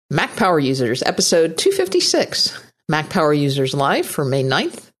Mac Power Users, episode 256. Mac Power Users Live for May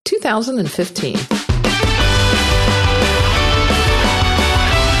 9th, 2015.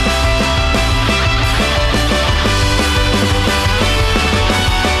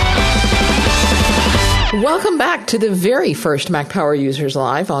 Welcome back to the very first Mac Power Users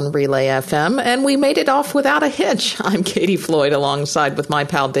Live on Relay FM, and we made it off without a hitch. I'm Katie Floyd alongside with my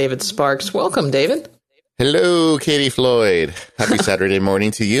pal David Sparks. Welcome, David. Hello, Katie Floyd. Happy Saturday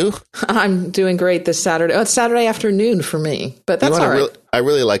morning to you. I'm doing great this Saturday. Oh, it's Saturday afternoon for me, but that's all right. I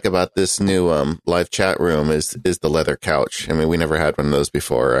really like about this new live chat room is the leather couch. I mean, we never had one of those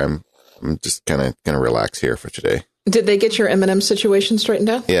before. I'm just kind of going to relax here for today. Did they get your M&M situation straightened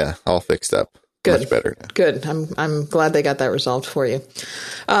out? Yeah, all fixed up. Good. Much better now. Good. I'm glad they got that resolved for you.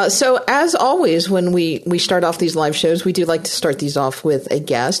 So as always, when we start off these live shows, we do like to start these off with a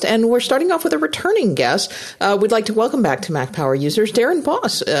guest, and we're starting off with a returning guest. We'd like to welcome back to Mac Power Users, Darren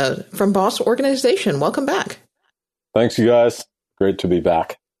Boss from Boss Organization. Welcome back. Thanks, you guys. Great to be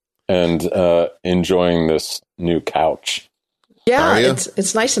back and enjoying this new couch. Yeah,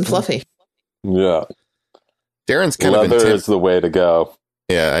 it's nice and fluffy. Yeah. Darren's kind Leather of is the way to go.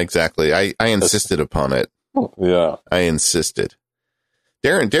 Yeah, exactly. I insisted upon it. Yeah. I insisted.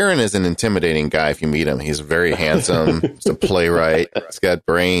 Darren is an intimidating guy if you meet him. He's very handsome. He's a playwright. He's got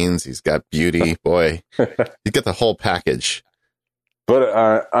brains. He's got beauty. Boy, you get the whole package. But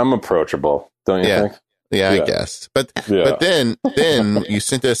I'm approachable, don't you think? Yeah, I guess. But then you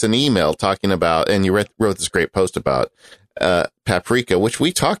sent us an email talking about, and you wrote this great post about Paprika, which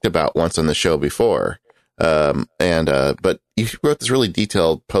we talked about once on the show before. But you wrote this really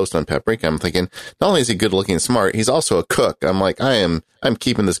detailed post on Paprika. I'm thinking, not only is he good looking and smart, he's also a cook. I'm like, I'm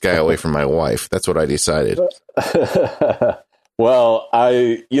keeping this guy away from my wife. That's what I decided. Well,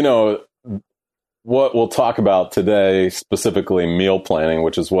 what we'll talk about today, specifically meal planning,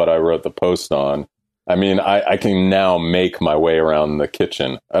 which is what I wrote the post on. I mean, I can now make my way around the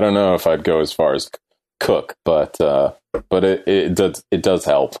kitchen. I don't know if I'd go as far as cook, but it does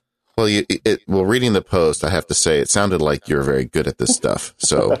help. Well, reading the post, I have to say, it sounded like you're very good at this stuff.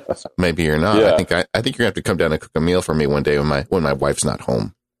 So maybe you're not. Yeah. I think you're gonna have to come down and cook a meal for me one day when my wife's not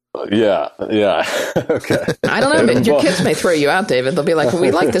home. Yeah. Okay. I don't know. Your kids may throw you out, David. They'll be like, well,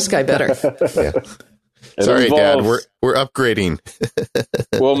 "We like this guy better." Yeah. Sorry, Dad. We're upgrading.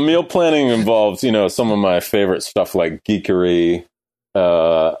 Well, meal planning involves, some of my favorite stuff like geekery,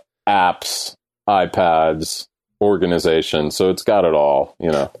 apps, iPads, organization. So it's got it all,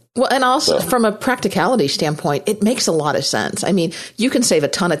 Well, and also from a practicality standpoint, it makes a lot of sense. I mean, you can save a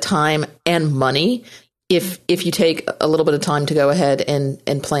ton of time and money if you take a little bit of time to go ahead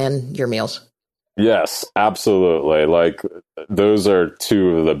and plan your meals. Yes, absolutely. Like those are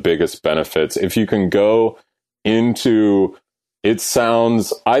two of the biggest benefits. If you can go into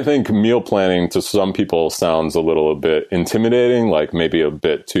I think meal planning to some people sounds a little bit intimidating, like maybe a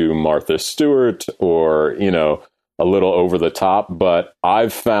bit too Martha Stewart or, a little over the top. But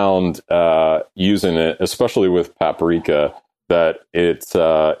I've found using it, especially with Paprika, that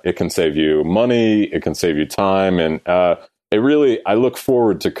it can save you money, it can save you time. And I look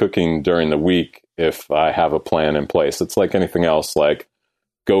forward to cooking during the week if I have a plan in place. It's like anything else, like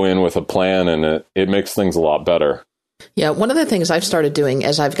go in with a plan and it makes things a lot better. Yeah, one of the things I've started doing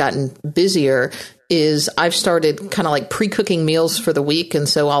as I've gotten busier is I've started kind of like pre-cooking meals for the week. And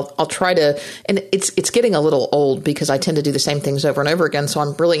so I'll try to, and it's getting a little old because I tend to do the same things over and over again. So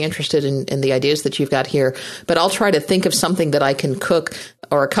I'm really interested in the ideas that you've got here. But I'll try to think of something that I can cook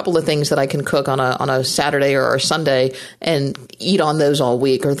or a couple of things that I can cook on a Saturday or a Sunday and eat on those all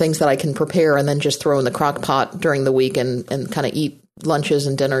week, or things that I can prepare and then just throw in the crock pot during the week and kind of eat lunches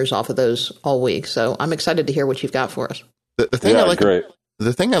and dinners off of those all week. So I'm excited to hear what you've got for us.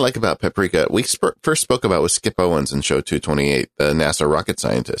 The thing I like about Paprika, we first spoke about with Skip Owens in show 228, the NASA rocket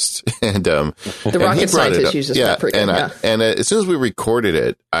scientist. And the rocket scientist uses Paprika. And as soon as we recorded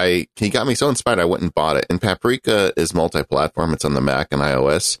it, he got me so inspired I went and bought it. And Paprika is multi-platform. It's on the Mac and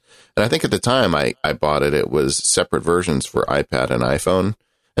iOS. And I think at the time I bought it, it was separate versions for iPad and iPhone.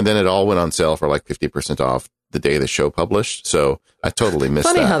 And then it all went on sale for like 50% off the day the show published. So I totally missed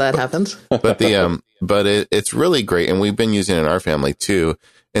that. Funny how that happens. But it's really great. And we've been using it in our family too.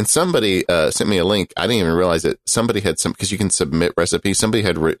 And somebody sent me a link. I didn't even realize it. Somebody had because you can submit recipes. Somebody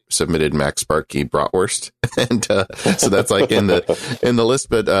had submitted Mac Sparky bratwurst. And so that's like in the list.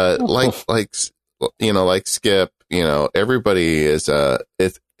 But like Skip, everybody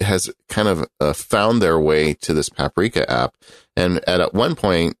has kind of found their way to this Paprika app. And at one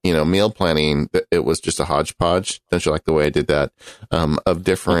point, meal planning, it was just a hodgepodge. Don't you like the way I did that? Of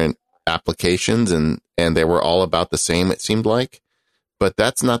different applications, and they were all about the same, it seemed like. but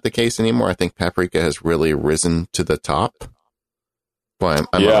that's not the case anymore. I think paprika has really risen to the top. Boy,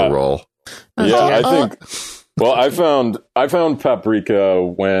 I'm on a roll. I think. Well, I found paprika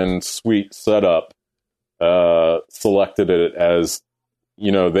when Sweet Setup selected it as,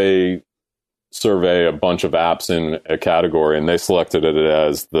 they survey a bunch of apps in a category, and they selected it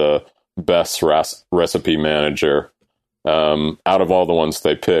as the best recipe manager out of all the ones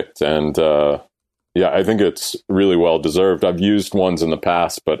they picked. And I think it's really well deserved. I've used ones in the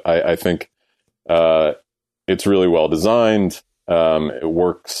past, but I think it's really well designed. It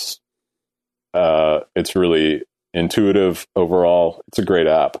works. It's really intuitive overall. It's a great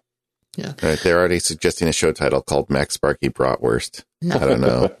app. Yeah. Right, they're already suggesting a show title called Mac Sparky Bratwurst. No. I don't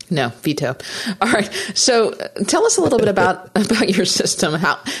know. No, veto. All right. So tell us a little bit about your system.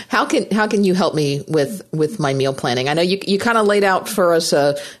 How can you help me with my meal planning? I know you kind of laid out for us,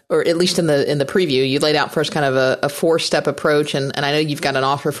 or at least in the preview, you laid out for us kind of a 4-step approach, and I know you've got an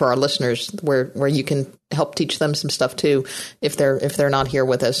offer for our listeners where you can help teach them some stuff too if they're not here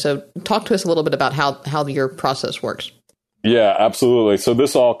with us. So talk to us a little bit about how your process works. Yeah, absolutely. So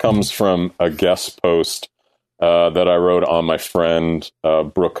this all comes from a guest post that I wrote on my friend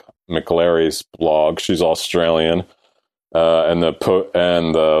Brooke McLary's blog. She's Australian, and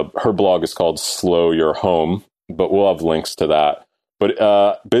her blog is called Slow Your Home. But we'll have links to that.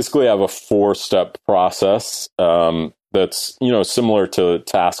 But basically, I have a 4-step process that's similar to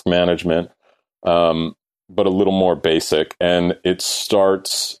task management, but a little more basic. And it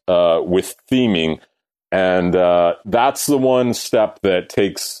starts with theming. And that's the one step that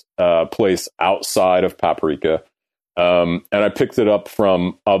takes place outside of paprika. And I picked it up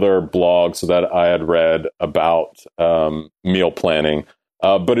from other blogs that I had read about meal planning.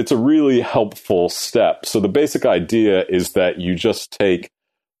 But it's a really helpful step. So the basic idea is that you just take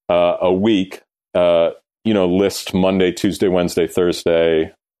a week, list Monday, Tuesday, Wednesday,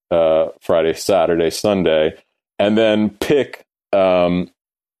 Thursday, Friday, Saturday, Sunday, and then pick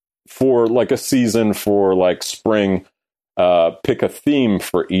for like a season, for like spring, pick a theme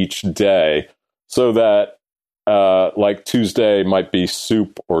for each day, so that like Tuesday might be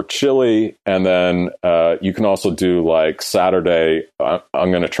soup or chili, and then you can also do like Saturday,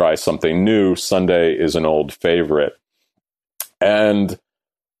 I'm going to try something new. Sunday is an old favorite. And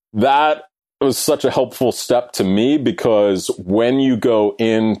that was such a helpful step to me, because when you go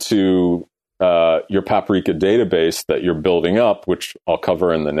into your paprika database that you're building up, which I'll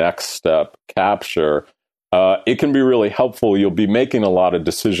cover in the next step, capture, it can be really helpful. You'll be making a lot of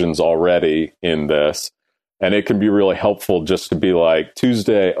decisions already in this, and it can be really helpful just to be like,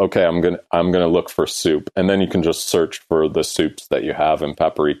 Tuesday, okay, I'm gonna look for soup, and then you can just search for the soups that you have in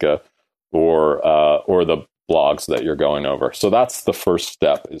paprika, or the blogs that you're going over. So that's the first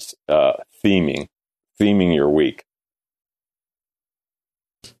step, is theming your week.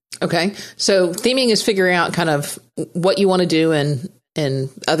 Okay. So theming is figuring out kind of what you want to do and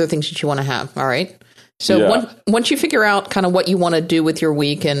other things that you want to have. All right. So once you figure out kind of what you want to do with your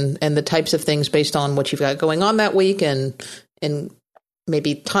week and the types of things based on what you've got going on that week and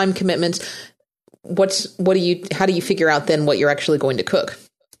maybe time commitments, how do you figure out then what you're actually going to cook?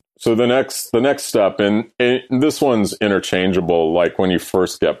 So the next step, and this one's interchangeable. Like when you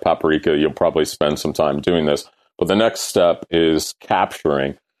first get paprika, you'll probably spend some time doing this. But the next step is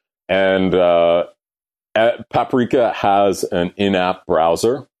capturing. And paprika has an in-app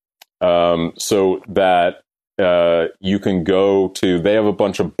browser, so that you can go to. They have a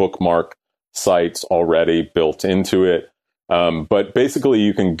bunch of bookmark sites already built into it. But basically,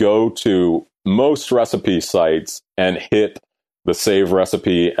 you can go to most recipe sites and hit the save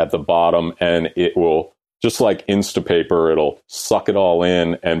recipe at the bottom, and it will, just like Instapaper, it'll suck it all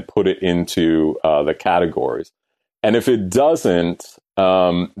in and put it into the categories. And if it doesn't,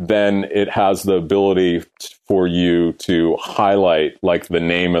 then it has the ability for you to highlight like the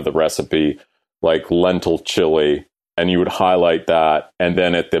name of the recipe, like lentil chili, and you would highlight that. And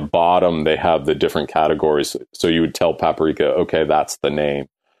then at the bottom, they have the different categories. So you would tell paprika, okay, that's the name.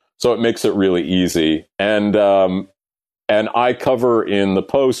 So it makes it really easy. And I cover in the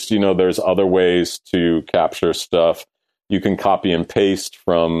post, there's other ways to capture stuff. You can copy and paste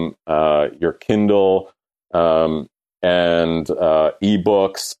from your Kindle and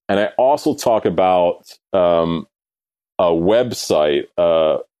ebooks. And I also talk about a website.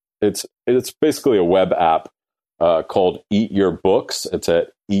 It's basically a web app called Eat Your Books. It's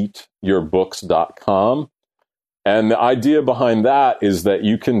at eatyourbooks.com. And the idea behind that is that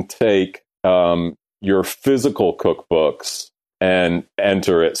you can take your physical cookbooks and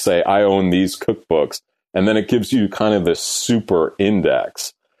enter it, say, I own these cookbooks. And then it gives you kind of this super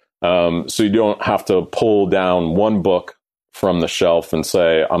index. So you don't have to pull down one book from the shelf and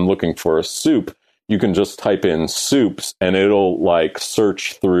say, I'm looking for a soup, you can just type in soups and it'll like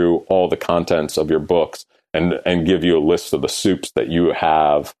search through all the contents of your books and give you a list of the soups that you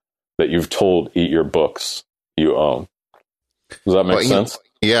have that you've told Eat Your Books you own. Does that make sense?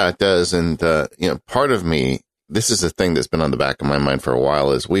 Yeah, it does. And, part of me, this is a thing that's been on the back of my mind for a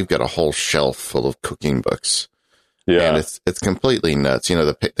while, is we've got a whole shelf full of cooking books. Yeah. And it's completely nuts.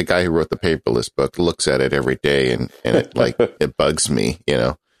 The guy who wrote the Paperless book looks at it every day and it like, it bugs me,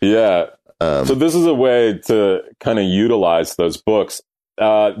 Yeah. So this is a way to kind of utilize those books.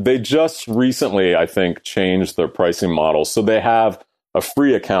 They just recently, I think, changed their pricing model. So they have a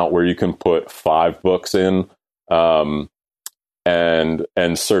free account where you can put 5 books in, and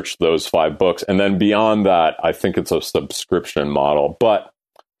search those 5 books. And then beyond that, I think it's a subscription model. But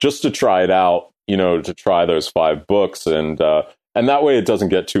just to try it out, to try those 5 books, and that way it doesn't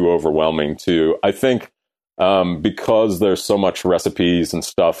get too overwhelming too. I think because there's so much recipes and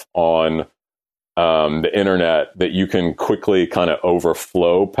stuff on the internet that you can quickly kind of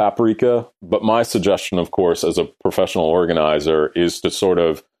overflow Paprika. But my suggestion, of course, as a professional organizer, is to sort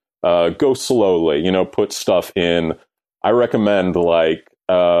of go slowly, put stuff in. I recommend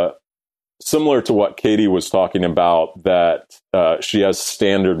similar to what Katie was talking about, that she has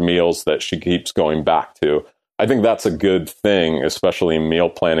standard meals that she keeps going back to. I think that's a good thing, especially in meal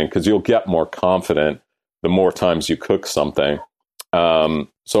planning, because you'll get more confident the more times you cook something.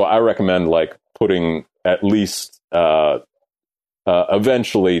 So I recommend putting at least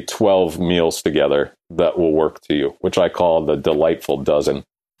eventually 12 meals together that will work to you, which I call the delightful dozen.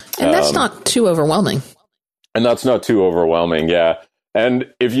 And that's not too overwhelming. And that's not too overwhelming, yeah.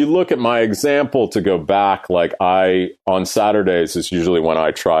 And if you look at my example, to go back, on Saturdays is usually when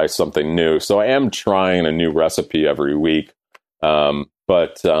I try something new. So I am trying a new recipe every week.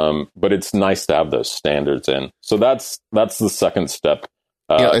 But it's nice to have those standards in. So that's the second step,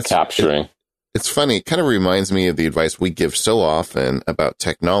 capturing. It's funny. It kind of reminds me of the advice we give so often about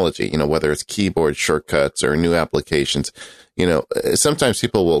technology, whether it's keyboard shortcuts or new applications. Sometimes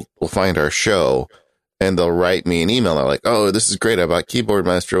people will find our show and they'll write me an email. They're like, oh, this is great. I bought Keyboard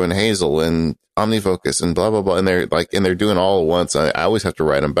Maestro and Hazel and OmniFocus and blah, blah, blah. And they're doing all at once. I always have to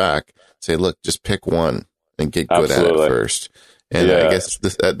write them back, say, look, just pick one and get good at it first. And I guess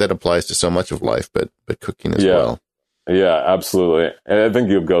that applies to so much of life, but cooking as well. Yeah, absolutely. And I think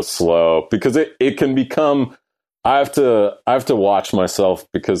you'll go slow because it can become, I have to watch myself,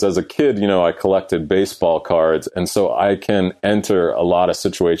 because as a kid, I collected baseball cards. And so I can enter a lot of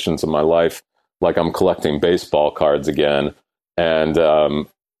situations in my life like I'm collecting baseball cards again. And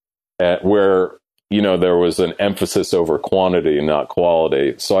where, there was an emphasis over quantity, not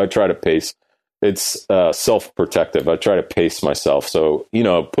quality. So I try to pace. It's self-protective. I try to pace myself. So,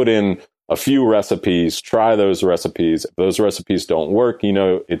 put in a few recipes, try those recipes. If those recipes don't work,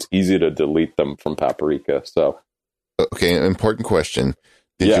 it's easy to delete them from Paprika. So, okay, an important question.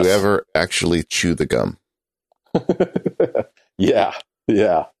 Did you ever actually chew the gum? Yeah.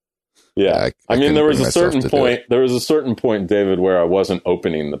 I mean, there was a certain point, David, where I wasn't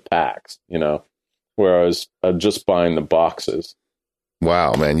opening the packs, where I was just buying the boxes.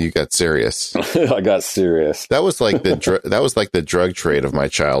 Wow, man, you got serious. I got serious. That was like the drug trade of my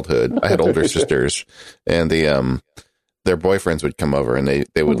childhood. I had older sisters, and their boyfriends would come over, and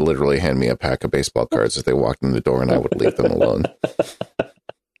they would literally hand me a pack of baseball cards as they walked in the door, and I would leave them alone.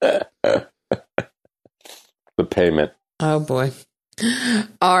 The payment. Oh boy.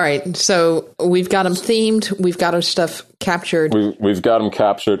 All right, so we've got them themed. We've got our stuff captured. We've got them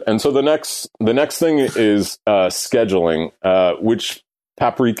captured, and so the next thing is scheduling, which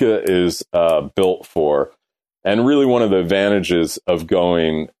Paprika is built for. And really, one of the advantages of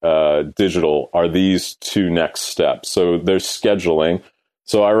going digital are these 2 next steps. So there's scheduling.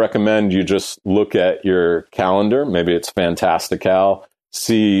 So I recommend you just look at your calendar. Maybe it's Fantastical.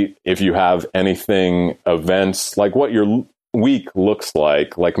 See if you have anything, events, like what your week looks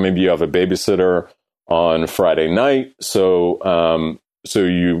like. Like maybe you have a babysitter on Friday night. So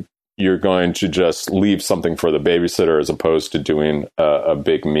you're going to just leave something for the babysitter as opposed to doing a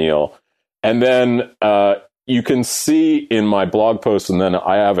big meal. And then you can see in my blog post, and then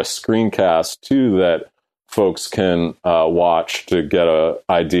I have a screencast too that folks can watch to get an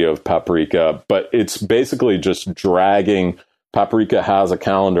idea of Paprika. But it's basically just dragging. Paprika has a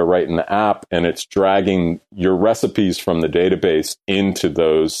calendar right in the app, and it's dragging your recipes from the database into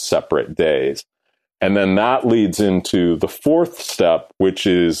those separate days. And then that leads into the 4th step, which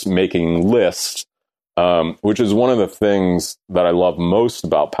is making lists, which is one of the things that I love most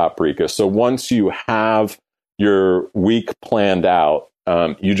about Paprika. So once you have your week planned out,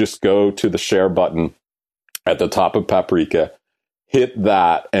 you just go to the share button at the top of Paprika, hit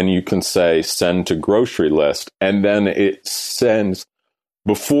that, and you can say send to grocery list. And then it sends,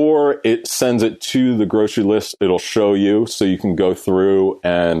 before it sends it to the grocery list, it'll show you so you can go through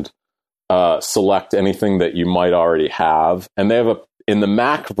and select anything that you might already have. And they have in the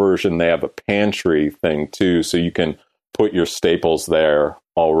Mac version, they have a pantry thing too, so you can put your staples there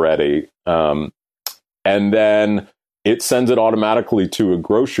already. And then it sends it automatically to a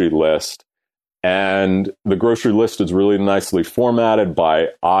grocery list. And the grocery list is really nicely formatted by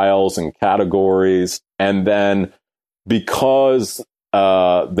aisles and categories. And then because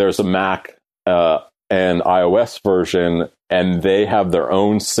there's a Mac and iOS version, and they have their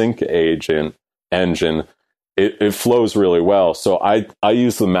own sync engine, it flows really well. So I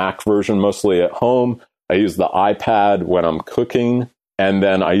use the Mac version mostly at home. I use the iPad when I'm cooking. And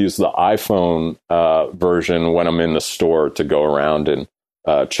then I use the iPhone version when I'm in the store to go around and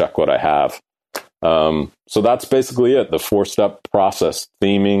check what I have. So that's basically it. The 4-step process: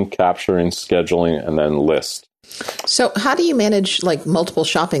 theming, capturing, scheduling, and then list. So how do you manage like multiple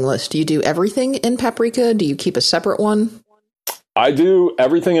shopping lists? Do you do everything in Paprika? Do you keep a separate one? I do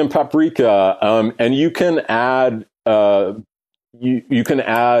everything in Paprika. And you can add, you can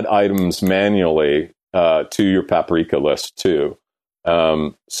add items manually, to your Paprika list too.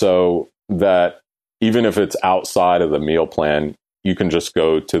 So that even if it's outside of the meal plan, you can just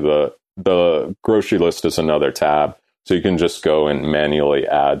go to the grocery list is another tab. So you can just go and manually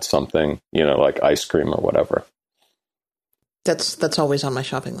add something, like ice cream or whatever. That's always on my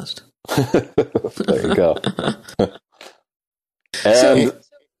shopping list. There you go.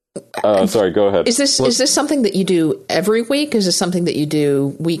 And sorry, go ahead. Is this something that you do every week? Is this something that you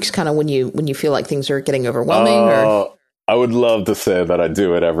do weeks kind of when you feel like things are getting overwhelming? Or? I would love to say that I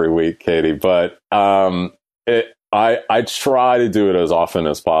do it every week, Katie, but I try to do it as often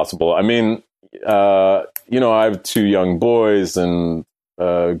as possible. I mean, I have 2 young boys and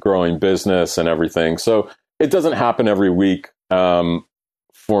growing business and everything. So it doesn't happen every week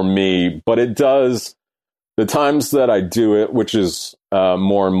for me, but it does. The times that I do it, which is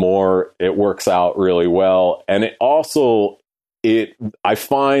more and more, it works out really well. And it also, I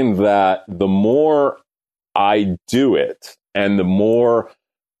find that the more I do it and the more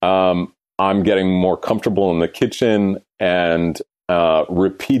I'm getting more comfortable in the kitchen and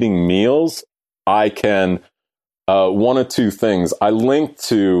repeating meals, I can, one of 2 things. I linked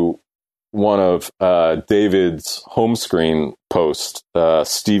to one of David's home screen posts,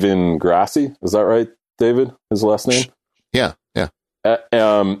 Stephen Grassi. Is that right, David? His last name? Yeah.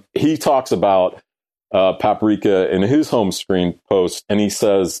 He talks about Paprika in his home screen post, and he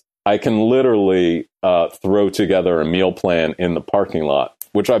says, I can literally throw together a meal plan in the parking lot,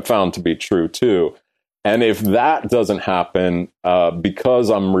 which I've found to be true too. And if that doesn't happen, because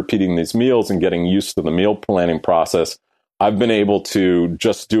I'm repeating these meals and getting used to the meal planning process, I've been able to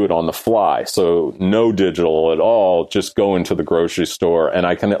just do it on the fly. So no digital at all, just go into the grocery store, and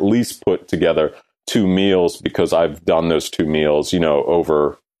I can at least put together 2 meals because I've done those 2 meals,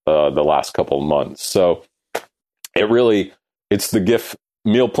 over the last couple of months. So it's the gift.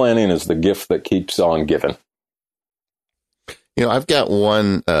 Meal planning is the gift that keeps on giving. I've got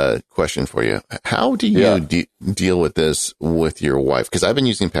one question for you. How do you deal with this with your wife? Because I've been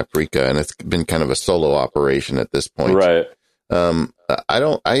using Paprika, and it's been kind of a solo operation at this point. Right.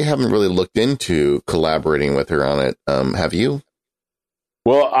 I haven't really looked into collaborating with her on it. Have you?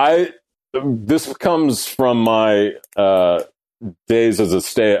 Well, this comes from my days as a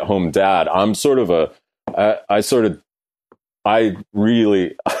stay-at-home dad. I'm sort of I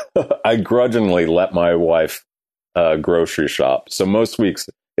grudgingly let my wife grocery shop. So most weeks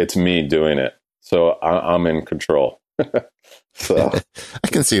it's me doing it. So I'm in control. So I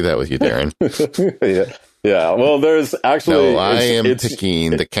can see that with you, Darren. Yeah. Well, there's actually, I am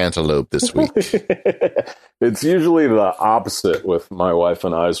picking the cantaloupe this week. It's usually the opposite with my wife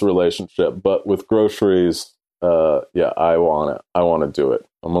and I's relationship, but with groceries, I want it. I want to do it.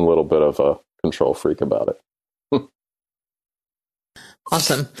 I'm a little bit of a control freak about it.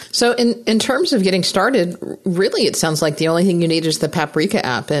 Awesome. So in terms of getting started, really, it sounds like the only thing you need is the Paprika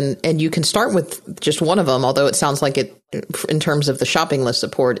app, and you can start with just one of them, although it sounds like it, in terms of the shopping list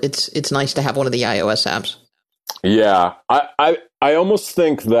support, it's nice to have one of the iOS apps. Yeah. I almost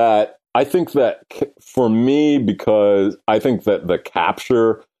think that, for me, because I think that the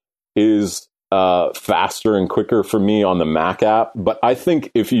capture is faster and quicker for me on the Mac app, but I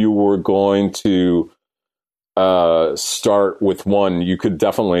think if you were going to start with one, you could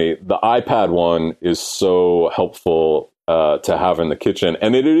definitely, the iPad one is so helpful to have in the kitchen,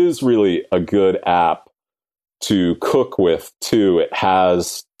 and it is really a good app to cook with too. It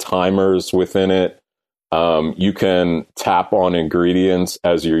has timers within it, You can tap on ingredients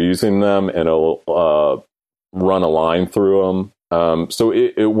as you're using them, and it'll run a line through them. So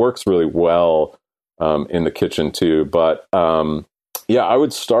it works really well in the kitchen too. But yeah, I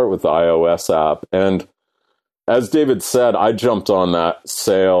would start with the iOS app. And as David said, I jumped on that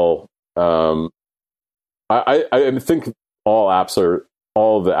sale. I think all of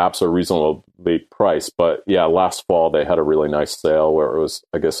the apps are reasonably priced. But yeah, last fall they had a really nice sale where it was,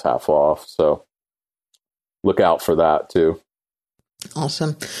 I guess, half off. So look out for that too.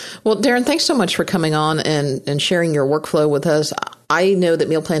 Awesome. Well, Darren, thanks so much for coming on and sharing your workflow with us. I know that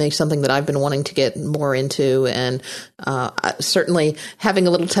meal planning is something that I've been wanting to get more into, and certainly having a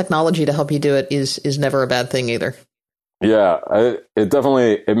little technology to help you do it is never a bad thing either. Yeah,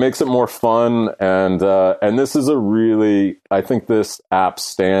 it makes it more fun, and this is I think this app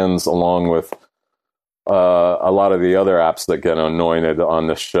stands along with a lot of the other apps that get anointed on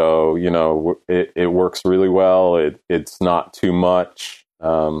the show. You know, it works really well. It's not too much.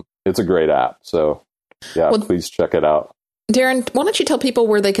 It's a great app. So yeah, well, please check it out. Darren, why don't you tell people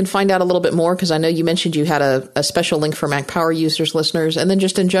where they can find out a little bit more? Because I know you mentioned you had a special link for Mac Power Users listeners, and then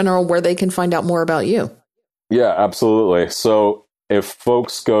just in general, where they can find out more about you. Yeah, absolutely. So if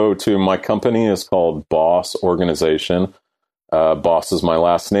folks go to my company, is called Boss Organization. Boss is my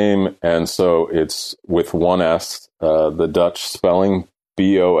last name, and so it's with one S, the Dutch spelling,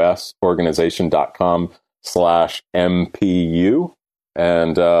 BOS organization.com/MPU.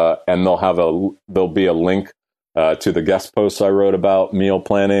 And there'll be a link to the guest posts I wrote about meal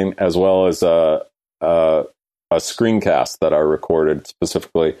planning, as well as a screencast that I recorded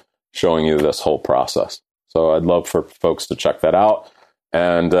specifically showing you this whole process. So I'd love for folks to check that out,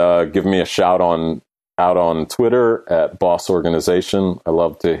 and give me a shout out on Twitter at Boss Organization. I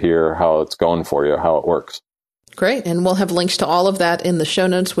love to hear how it's going for you, how it works. Great. And we'll have links to all of that in the show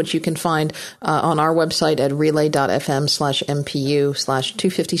notes, which you can find on our website at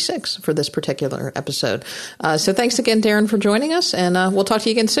relay.fm/MPU/256 for this particular episode. So thanks again, Darren, for joining us, and we'll talk to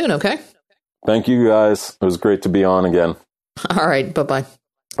you again soon, okay? Thank you, guys. It was great to be on again. All right. Bye-bye.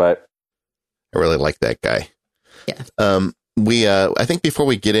 Bye. I really like that guy. Yeah. I think before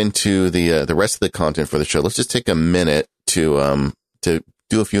we get into the rest of the content for the show, let's just take a minute to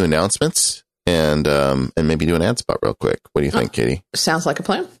do a few announcements and maybe do an ad spot real quick. What do you think, Katie? Sounds like a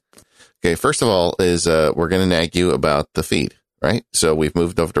plan. Okay. First of all is, we're going to nag you about the feed, right? So we've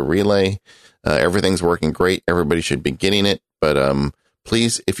moved over to Relay. Everything's working great. Everybody should be getting it, but,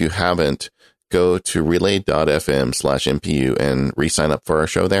 please, if you haven't, go to relay.fm/MPU and re-sign up for our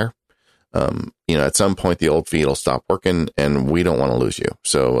show there. At some point the old feed will stop working, and we don't want to lose you.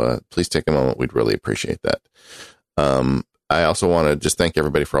 So please take a moment. We'd really appreciate that. I also want to just thank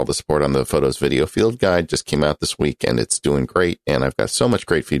everybody for all the support on the Photos Video Field Guide. Just came out this week, and it's doing great. And I've got so much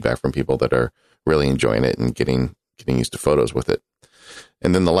great feedback from people that are really enjoying it and getting used to photos with it.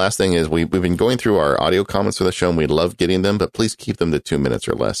 And then the last thing is we've been going through our audio comments for the show, and we love getting them, but please keep them to 2 minutes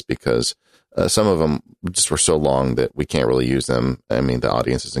or less, because some of them just were so long that we can't really use them. I mean, the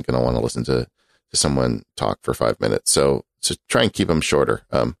audience isn't going to want to listen to someone talk for 5 minutes. So try and keep them shorter.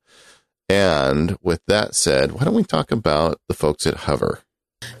 And with that said, why don't we talk about the folks at Hover?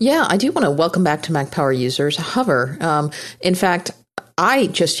 Yeah, I do want to welcome back to Mac Power Users Hover. In fact, I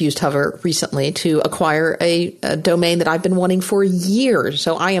just used Hover recently to acquire a domain that I've been wanting for years.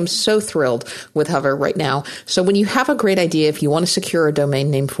 So I am so thrilled with Hover right now. So when you have a great idea, if you want to secure a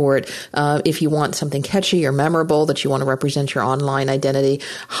domain name for it, if you want something catchy or memorable that you want to represent your online identity,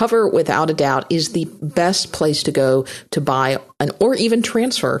 Hover, without a doubt, is the best place to go to buy or even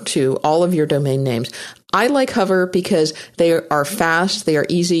transfer to all of your domain names. I like Hover because they are fast, they are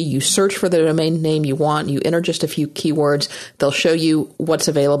easy. You search for the domain name you want, you enter just a few keywords, they'll show you what's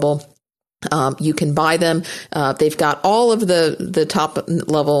available. You can buy them. They've got all of the top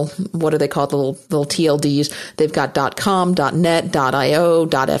level, what are they called? The little TLDs. They've got .com, .net, .io,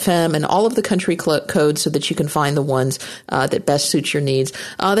 .fm, and all of the country codes so that you can find the ones that best suit your needs.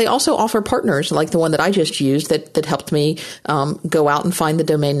 They also offer partners like the one that I just used that helped me go out and find the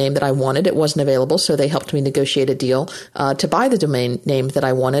domain name that I wanted. It wasn't available, so they helped me negotiate a deal to buy the domain name that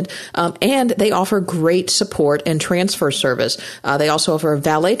I wanted. And they offer great support and transfer service. They also offer a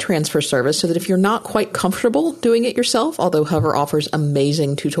valet transfer service, so that if you're not quite comfortable doing it yourself, although Hover offers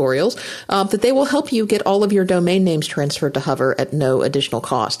amazing tutorials, that they will help you get all of your domain names transferred to Hover at no additional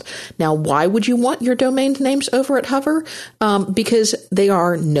cost. Now, why would you want your domain names over at Hover? Because they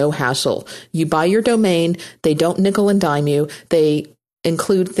are no hassle. You buy your domain, they don't nickel and dime you. They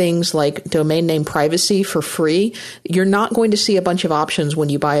include things like domain name privacy for free. You're not going to see a bunch of options when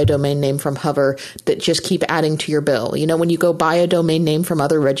you buy a domain name from Hover that just keep adding to your bill. You know, when you go buy a domain name from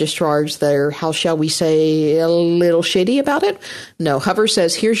other registrars, they're, how shall we say, a little shady about it. No, Hover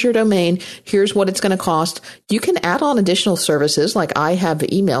says, here's your domain. Here's what it's going to cost. You can add on additional services, like I have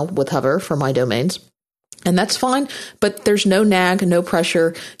email with Hover for my domains. And that's fine, but there's no nag, no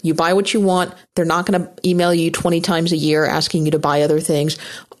pressure. You buy what you want. They're not going to email you 20 times a year asking you to buy other things.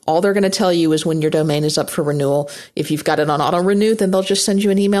 All they're going to tell you is when your domain is up for renewal. If you've got it on auto renew, then they'll just send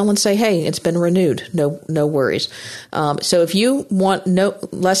you an email and say, hey, it's been renewed. No worries. So if you want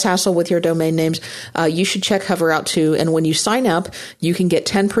less hassle with your domain names, you should check Hover out too. And when you sign up, you can get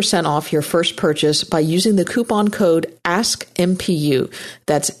 10% off your first purchase by using the coupon code ASKMPU.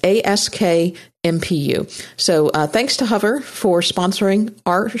 That's ASKMPU. So thanks to Hover for sponsoring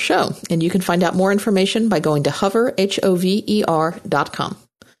our show. And you can find out more information by going to hover, HOVER.com.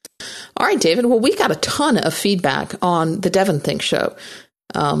 All right, David. Well, we got a ton of feedback on the DevonThink show.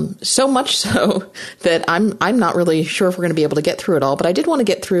 So much so that I'm not really sure if we're going to be able to get through it all, but I did want to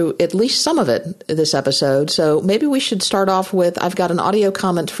get through at least some of it this episode. So maybe we should start off with, I've got an audio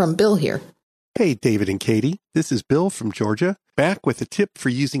comment from Bill here. Hey, David and Katie. This is Bill from Georgia, back with a tip for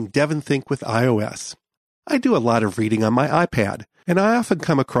using DevonThink with iOS. I do a lot of reading on my iPad, and I often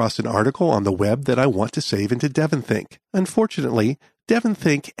come across an article on the web that I want to save into DevonThink. Unfortunately,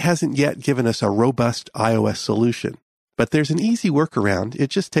 DevonThink hasn't yet given us a robust iOS solution, but there's an easy workaround. It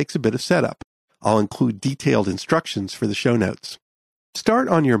just takes a bit of setup. I'll include detailed instructions for the show notes. Start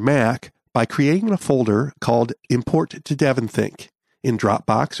on your Mac by creating a folder called Import to DevonThink in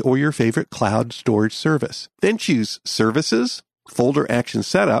Dropbox or your favorite cloud storage service. Then choose Services, Folder Action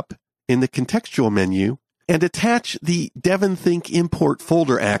Setup in the contextual menu, and attach the DevonThink import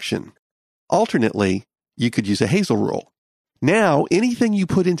folder action. Alternately, you could use a Hazel rule. Now, anything you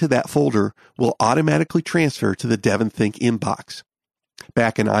put into that folder will automatically transfer to the DevonThink inbox.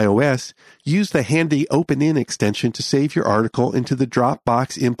 Back in iOS, use the handy OpenIn extension to save your article into the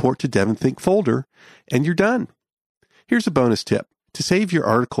Dropbox import to DevonThink folder, and you're done. Here's a bonus tip. To save your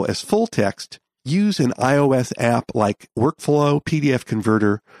article as full text, use an iOS app like Workflow, PDF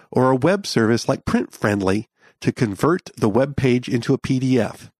Converter, or a web service like PrintFriendly to convert the web page into a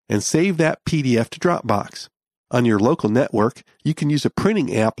PDF and save that PDF to Dropbox. On your local network, you can use a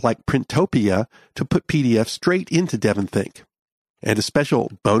printing app like Printopia to put PDFs straight into DevonThink. And a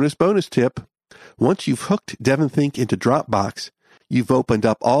special bonus tip, once you've hooked DevonThink into Dropbox, you've opened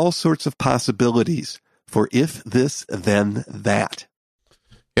up all sorts of possibilities for if this, then that.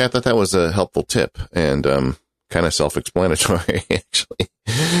 Yeah, I thought that was a helpful tip and kind of self-explanatory, actually.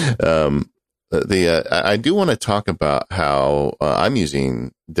 I do want to talk about how I'm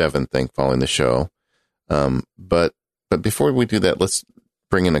using DevonThink following the show. But before we do that, let's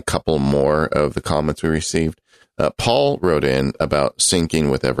bring in a couple more of the comments we received. Paul wrote in about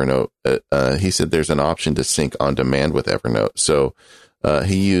syncing with Evernote. He said there's an option to sync on demand with Evernote. So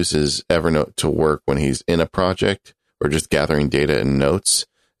he uses Evernote to work when he's in a project or just gathering data and notes.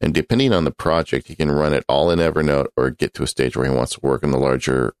 And depending on the project, he can run it all in Evernote or get to a stage where he wants to work on the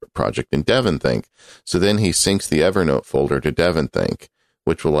larger project in DevonThink. So then he syncs the Evernote folder to DevonThink,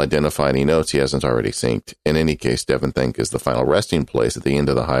 which will identify any notes he hasn't already synced. In any case, DevonThink is the final resting place at the end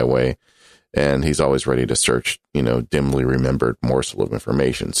of the highway, and he's always ready to search, dimly remembered morsel of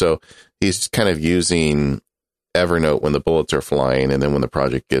information. So he's kind of using Evernote when the bullets are flying, and then when the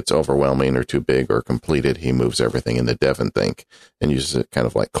project gets overwhelming or too big or completed, he moves everything into DevonThink and uses it kind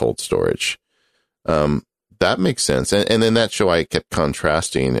of like cold storage. That makes sense. And in that show, I kept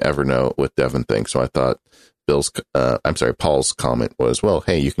contrasting Evernote with DevonThink, so I thought Paul's comment was, well,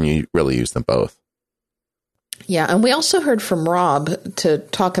 hey, you can really use them both. Yeah, and we also heard from Rob to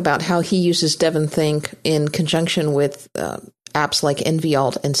talk about how he uses DevonThink in conjunction with apps like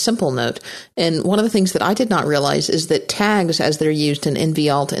NVAlt and SimpleNote. And one of the things that I did not realize is that tags, as they're used in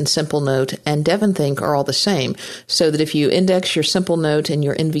NVAlt and SimpleNote and DevonThink, are all the same. So that if you index your SimpleNote and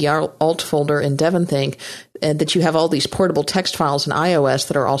your NVAlt folder in DevonThink, and that you have all these portable text files in iOS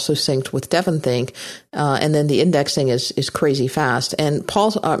that are also synced with DevonThink, and then the indexing is crazy fast. And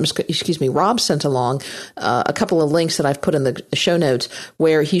Rob sent along a couple of links that I've put in the show notes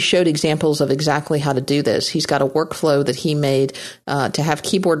where he showed examples of exactly how to do this. He's got a workflow that he made to have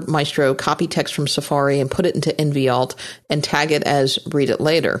Keyboard Maestro copy text from Safari and put it into NVAlt and tag it as read it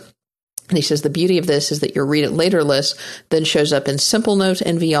later. And he says the beauty of this is that your read it later list then shows up in Simplenote,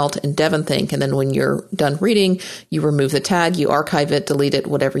 NVAlt, and DevonThink. And then when you're done reading, you remove the tag, you archive it, delete it,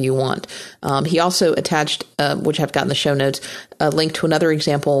 whatever you want. He also attached, which I've got in the show notes, a link to another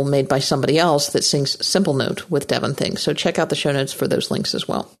example made by somebody else that syncs Simplenote with DevonThink. So check out the show notes for those links as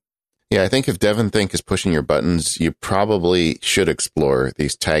well. Yeah, I think if DevonThink is pushing your buttons, you probably should explore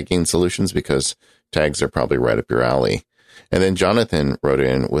these tagging solutions because tags are probably right up your alley. And then Jonathan wrote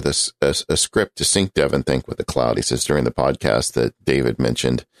in with a script to sync DevonThink with the cloud. He says during the podcast that David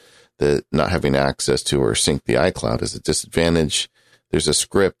mentioned that not having access to or sync the iCloud is a disadvantage. There's a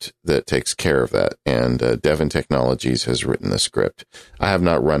script that takes care of that, and Devon Technologies has written the script. I have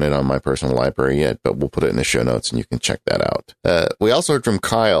not run it on my personal library yet, but we'll put it in the show notes and you can check that out. We also heard from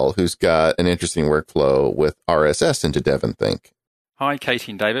Kyle, who's got an interesting workflow with RSS into DevonThink. Hi,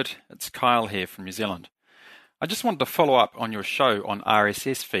 Katie and David. It's Kyle here from New Zealand. I just wanted to follow up on your show on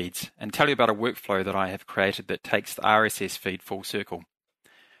RSS feeds and tell you about a workflow that I have created that takes the RSS feed full circle.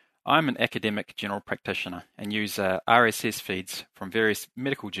 I'm an academic general practitioner and use RSS feeds from various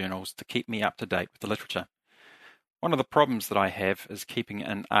medical journals to keep me up to date with the literature. One of the problems that I have is keeping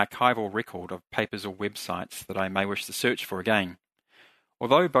an archival record of papers or websites that I may wish to search for again.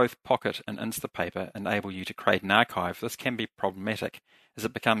 Although both Pocket and Instapaper enable you to create an archive, this can be problematic as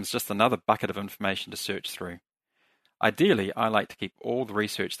it becomes just another bucket of information to search through. Ideally, I like to keep all the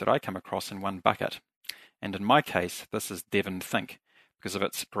research that I come across in one bucket, and in my case, this is DevonThink because of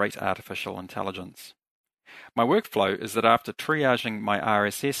its great artificial intelligence. My workflow is that after triaging my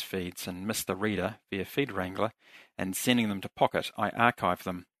RSS feeds in Mr. Reader via FeedWrangler and sending them to Pocket, I archive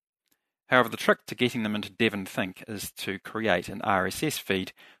them. However, the trick to getting them into DevonThink is to create an RSS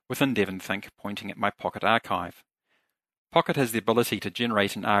feed within DevonThink pointing at my Pocket archive. Pocket has the ability to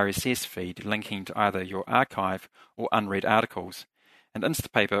generate an RSS feed linking to either your archive or unread articles, and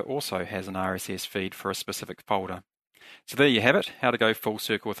Instapaper also has an RSS feed for a specific folder. So there you have it, how to go full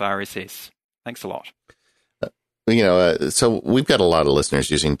circle with RSS. Thanks a lot. So we've got a lot of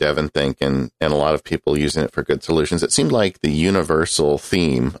listeners using DevonThink and a lot of people using it for good solutions. It seemed like the universal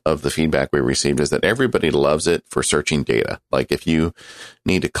theme of the feedback we received is that everybody loves it for searching data. Like if you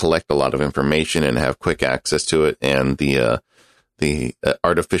need to collect a lot of information and have quick access to it, and the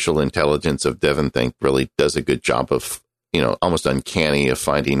artificial intelligence of DevonThink really does a good job of, almost uncanny of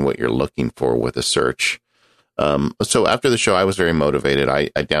finding what you're looking for with a search. So after the show, I was very motivated. I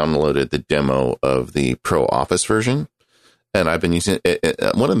downloaded the demo of the Pro Office version, and I've been using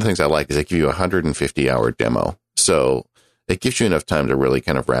it. One of the things I like is they give you a 150-hour demo. So it gives you enough time to really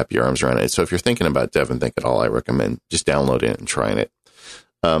kind of wrap your arms around it. So if you're thinking about DevonThink at all, I recommend just downloading it and trying it.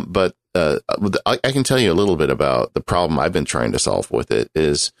 But I can tell you a little bit about the problem I've been trying to solve with it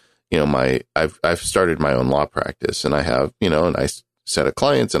is, I've started my own law practice, and I have, a nice set of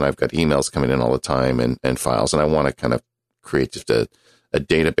clients, and I've got emails coming in all the time and files, and I want to kind of create just a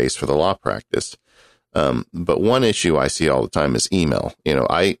database for the law practice. But one issue I see all the time is email.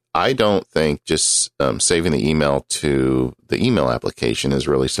 I don't think just saving the email to the email application is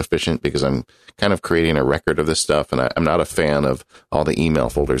really sufficient because I'm kind of creating a record of this stuff, and I'm not a fan of all the email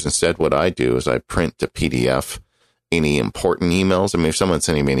folders. Instead, what I do is I print to PDF any important emails. I mean, if someone's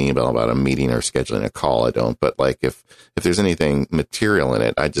sending me an email about a meeting or scheduling a call, I don't. But like if there's anything material in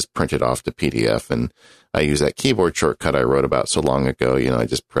it, I just print it off to PDF, and I use that keyboard shortcut I wrote about so long ago. I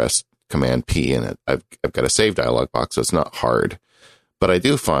just press Command P, and I've got a save dialog box, so it's not hard. But I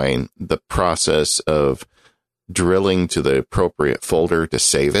do find the process of drilling to the appropriate folder to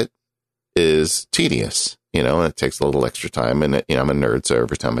save it is tedious. And it takes a little extra time, and I'm a nerd, so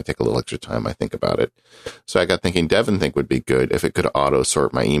every time I take a little extra time, I think about it. So I got thinking DevonThink would be good if it could auto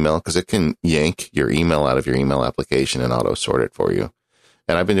sort my email, because it can yank your email out of your email application and auto sort it for you.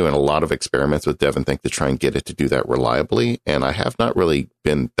 And I've been doing a lot of experiments with DevonThink to try and get it to do that reliably, and I have not really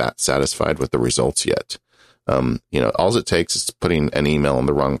been that satisfied with the results yet. All it takes is putting an email in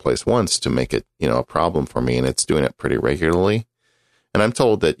the wrong place once to make it, a problem for me, and it's doing it pretty regularly. And I'm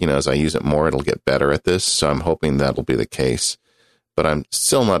told that, as I use it more, it'll get better at this. So I'm hoping that'll be the case. But I'm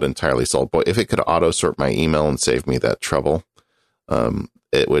still not entirely sold. Boy, if it could auto sort my email and save me that trouble,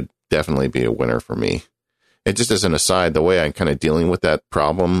 it would definitely be a winner for me. It just as an aside, the way I'm kind of dealing with that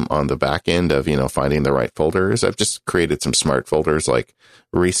problem on the back end of, finding the right folders, I've just created some smart folders like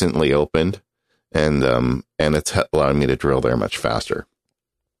recently opened, and it's allowing me to drill there much faster.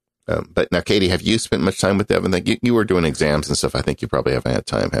 But now, Katie, have you spent much time with DevonThink? You were doing exams and stuff. I think you probably haven't had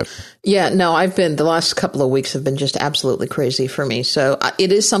time, have you? Yeah, no, the last couple of weeks have been just absolutely crazy for me. So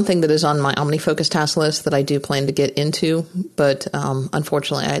it is something that is on my OmniFocus task list that I do plan to get into. But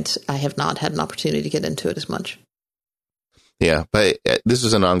unfortunately, I have not had an opportunity to get into it as much. Yeah, but this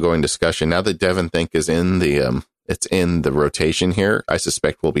is an ongoing discussion. Now that DevonThink is in the rotation here, I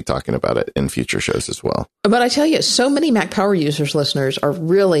suspect we'll be talking about it in future shows as well. But I tell you, so many Mac Power Users listeners are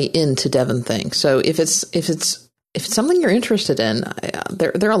really into DevonThink. So if it's something you're interested in,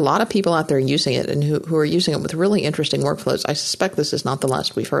 there are a lot of people out there using it and who are using it with really interesting workflows. I suspect this is not the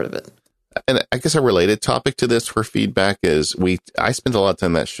last we've heard of it. And I guess a related topic to this for feedback is I spent a lot of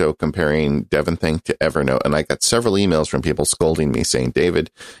time that show comparing DevonThink to Evernote, and I got several emails from people scolding me saying, David,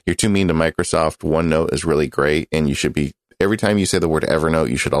 you're too mean to Microsoft. OneNote is really great, and you should be, every time you say the word Evernote,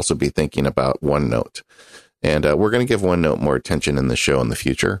 you should also be thinking about OneNote. And we're going to give OneNote more attention in the show in the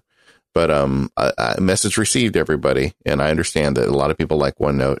future. But a message received, everybody, and I understand that a lot of people like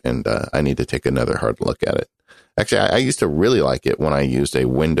OneNote, and I need to take another hard look at it. Actually, I used to really like it when I used a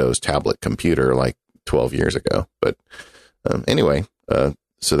Windows tablet computer like 12 years ago. But anyway,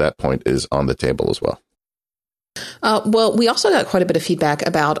 so that point is on the table as well. Well, we also got quite a bit of feedback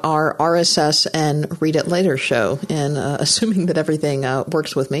about our RSS and Read It Later show. And assuming that everything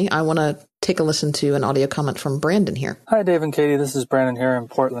works with me, I want to take a listen to an audio comment from Brandon here. Hi, Dave and Katie. This is Brandon here in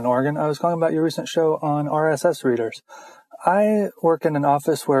Portland, Oregon. I was calling about your recent show on RSS readers. I work in an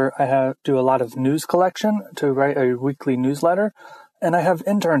office where I do a lot of news collection to write a weekly newsletter, and I have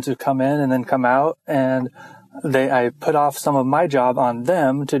interns who come in and then come out, and I put off some of my job on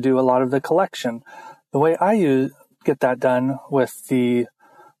them to do a lot of the collection. The way I get that done with the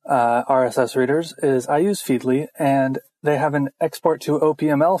RSS readers is I use Feedly, and they have an export to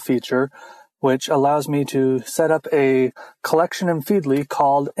OPML feature, which allows me to set up a collection in Feedly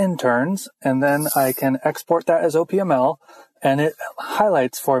called Interns, and then I can export that as OPML, and it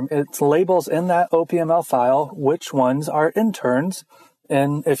highlights it labels in that OPML file which ones are interns,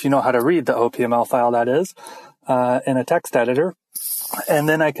 and if you know how to read the OPML file, that is, in a text editor. And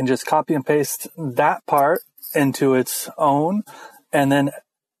then I can just copy and paste that part into its own, and then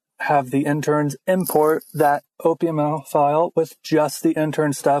have the interns import that OPML file with just the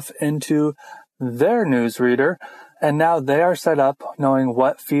intern stuff into their newsreader. And now they are set up knowing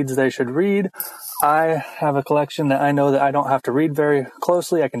what feeds they should read. I have a collection that I know that I don't have to read very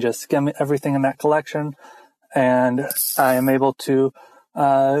closely. I can just skim everything in that collection, and I am able to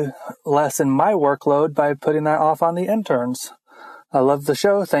lessen my workload by putting that off on the interns. I love the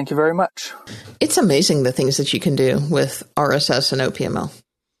show. Thank you very much. It's amazing the things that you can do with RSS and OPML.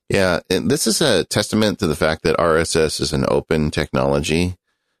 Yeah, and this is a testament to the fact that RSS is an open technology.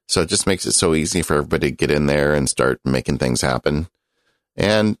 So it just makes it so easy for everybody to get in there and start making things happen.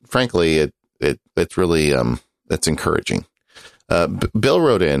 And frankly, it's really, it's encouraging. Bill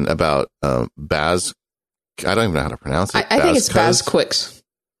wrote in about Baz. I don't even know how to pronounce it. I think it's BazQuix.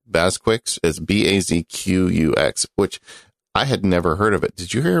 BazQuix is BazQux, which I had never heard of it.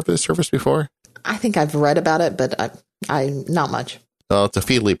 Did you hear of this service before? I think I've read about it, but I not much. Well, it's a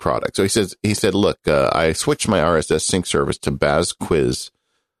Feedly product. So he said, look, I switched my RSS sync service to BazQuix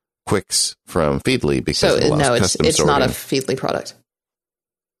from Feedly because it allows custom it's sorting. not a Feedly product.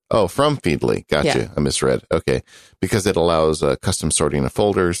 Oh, from Feedly. Gotcha. Yeah. I misread. Okay. Because it allows custom sorting of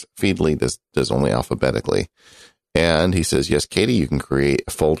folders. Feedly does only alphabetically. And he says, yes, Katie, you can create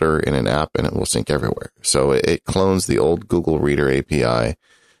a folder in an app and it will sync everywhere. So it clones the old Google Reader API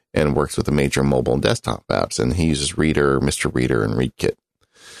and works with the major mobile and desktop apps. And he uses Reader, Mr. Reader, and ReadKit.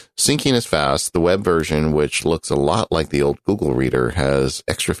 Syncing is fast. The web version, which looks a lot like the old Google Reader, has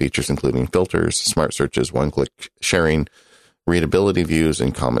extra features, including filters, smart searches, one-click sharing, readability views,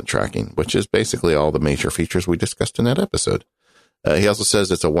 and comment tracking, which is basically all the major features we discussed in that episode. He also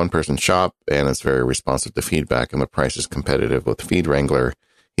says it's a one-person shop, and it's very responsive to feedback, and the price is competitive with Feed Wrangler.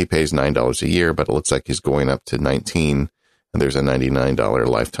 He pays $9 a year, but it looks like he's going up to $19, and there's a $99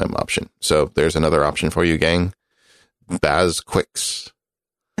 lifetime option. So there's another option for you, gang. BazQuix.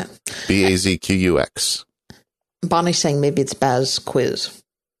 BazQux. Bonnie's saying maybe it's BazQuiz.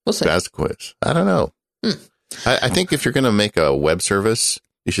 We'll see. BazQuiz. I don't know. I think if you're going to make a web service,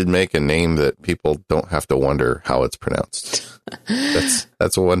 you should make a name that people don't have to wonder how it's pronounced.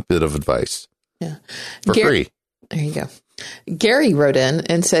 That's one bit of advice. Yeah. For free. There you go. Gary wrote in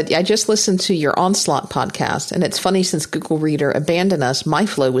and said, I just listened to your Onslaught podcast, and it's funny since Google Reader abandoned us, my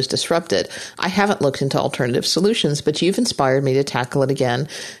flow was disrupted. I haven't looked into alternative solutions, but you've inspired me to tackle it again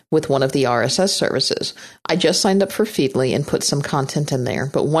with one of the RSS services. I just signed up for Feedly and put some content in there,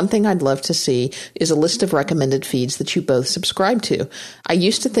 but one thing I'd love to see is a list of recommended feeds that you both subscribe to. I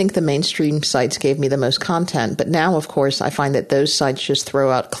used to think the mainstream sites gave me the most content, but now, of course, I find that those sites just throw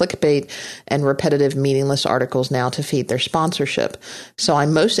out clickbait and repetitive, meaningless articles now to feed their sponsorship. So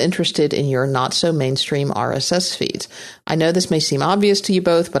I'm most interested in your not-so-mainstream RSS feeds. I know this may seem obvious to you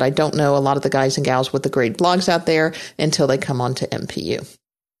both, but I don't know a lot of the guys and gals with the great blogs out there until they come on to MPU.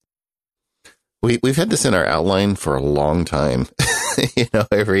 We've had this in our outline for a long time.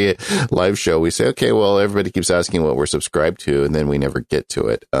 Every live show we say, okay, well, everybody keeps asking what we're subscribed to, and then we never get to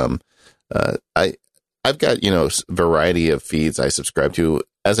it. I've got, variety of feeds I subscribe to.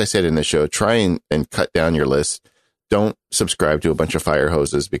 As I said in the show, try and cut down your list. Don't subscribe to a bunch of fire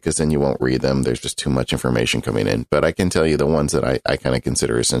hoses because then you won't read them. There's just too much information coming in. But I can tell you the ones that I kind of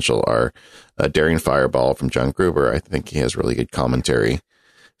consider essential are Daring Fireball from John Gruber. I think he has really good commentary.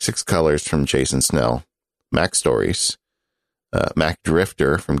 Six Colors from Jason Snell. Mac Stories. Mac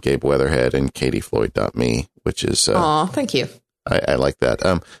Drifter from Gabe Weatherhead and KatieFloyd.me, which is... Aw, thank you. I like that.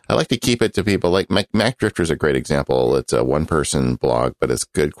 I like to keep it to people like Mac Drifter is a great example. It's a one-person blog, but it's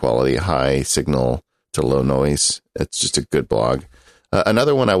good quality, high signal to low noise. It's just a good blog.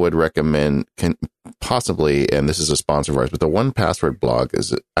 Another one I would recommend can possibly, and this is a sponsor of ours, but the 1Password blog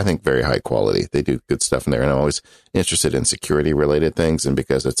is, I think, very high quality. They do good stuff in there, and I'm always interested in security-related things, and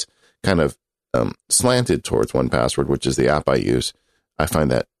because it's kind of slanted towards 1Password, which is the app I use, I find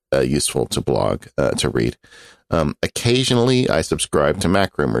that useful to blog, to read. Occasionally, I subscribe to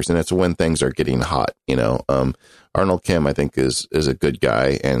Mac Rumors, and it's when things are getting hot. Arnold Kim, I think, is a good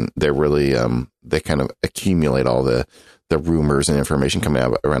guy, and they're really they kind of accumulate all the rumors and information coming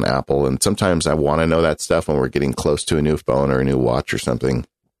out around Apple. And sometimes I want to know that stuff when we're getting close to a new phone or a new watch or something.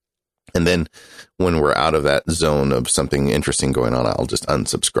 And then when we're out of that zone of something interesting going on, I'll just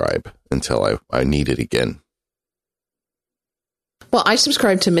unsubscribe until I need it again. Well, I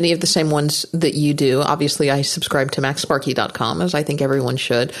subscribe to many of the same ones that you do. Obviously, I subscribe to MacSparky.com, as I think everyone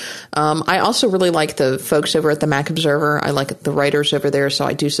should. I also really like the folks over at the Mac Observer. I like the writers over there, so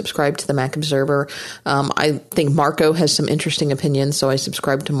I do subscribe to the Mac Observer. I think Marco has some interesting opinions, so I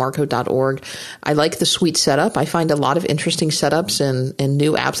subscribe to Marco.org. I like the Suite Setup. I find a lot of interesting setups and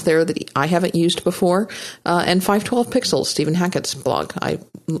new apps there that I haven't used before. And 512 Pixels, Stephen Hackett's blog. I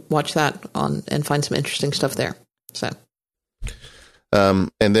watch that on and find some interesting stuff there. So...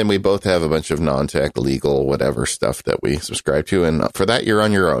 and then we both have a bunch of non-tech, legal, whatever stuff that we subscribe to. And for that, you're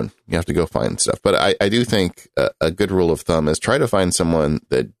on your own. You have to go find stuff. But I do think a good rule of thumb is try to find someone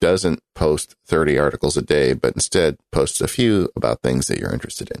that doesn't post 30 articles a day, but instead posts a few about things that you're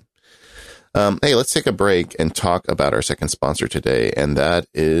interested in. Hey, let's take a break and talk about our second sponsor today. And that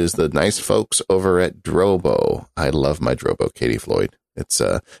is the nice folks over at Drobo. I love my Drobo, Katie Floyd. It's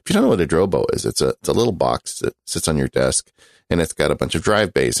if you don't know what a Drobo is, it's a little box that sits on your desk. And it's got a bunch of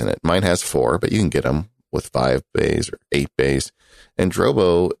drive bays in it. Mine has 4, but you can get them with 5 bays or 8 bays. And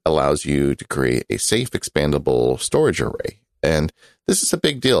Drobo allows you to create a safe, expandable storage array. And this is a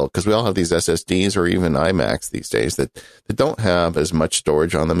big deal because we all have these SSDs or even iMacs these days that don't have as much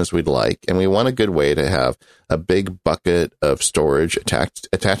storage on them as we'd like. And we want a good way to have a big bucket of storage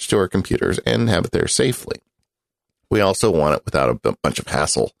attached to our computers and have it there safely. We also want it without a bunch of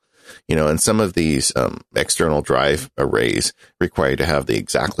hassle. And some of these external drive arrays require you to have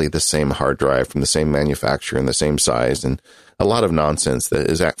exactly the same hard drive from the same manufacturer and the same size, and a lot of nonsense that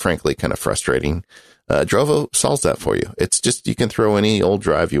is frankly kind of frustrating. Drobo solves that for you. It's just you can throw any old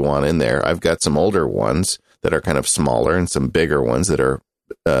drive you want in there. I've got some older ones that are kind of smaller and some bigger ones that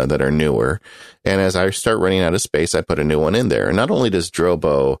are newer. And as I start running out of space, I put a new one in there. And not only does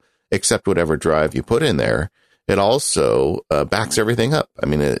Drobo accept whatever drive you put in there, it also backs everything up. I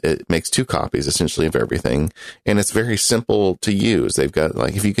mean, it makes 2 copies essentially of everything, and it's very simple to use. They've got,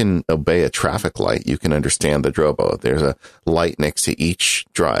 if you can obey a traffic light, you can understand the Drobo. There's a light next to each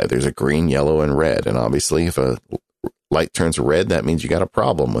drive. There's a green, yellow, and red. And obviously, if a light turns red, that means you got a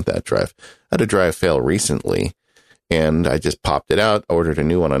problem with that drive. I had a drive fail recently, and I just popped it out, ordered a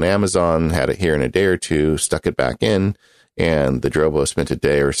new one on Amazon, had it here in a day or 2, stuck it back in. And the Drobo spent a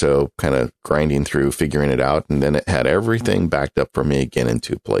day or so kind of grinding through, figuring it out. And then it had everything backed up for me again in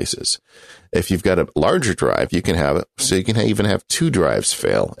 2 places. If you've got a larger drive, you can have it. So you can even have 2 drives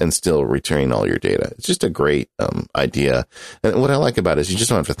fail and still retain all your data. It's just a great idea. And what I like about it is you just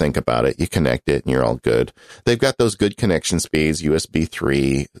don't have to think about it. You connect it and you're all good. They've got those good connection speeds, USB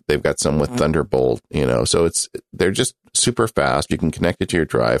 3. They've got some with Thunderbolt, so they're just super fast. You can connect it to your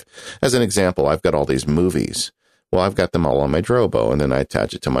drive. As an example, I've got all these movies. Well, I've got them all on my Drobo, and then I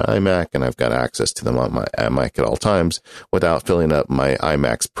attach it to my iMac, and I've got access to them on my iMac at all times without filling up my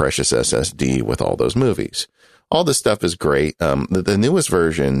iMac's precious SSD with all those movies. All this stuff is great. The newest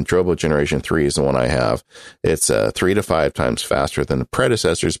version, Drobo Generation 3, is the one I have. It's 3 to 5 times faster than the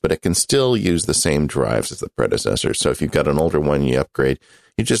predecessors, but it can still use the same drives as the predecessors. So if you've got an older one, you upgrade.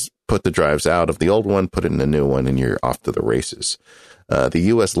 You just put the drives out of the old one, put it in the new one, and you're off to the races. The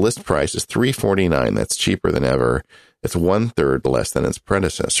U.S. list price is $349. That's cheaper than ever. It's 1/3 less than its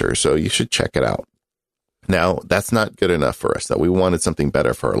predecessor, so you should check it out. Now, that's not good enough for us, though. We wanted something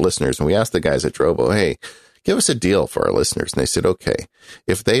better for our listeners, and we asked the guys at Drobo, hey, give us a deal for our listeners. And they said, okay,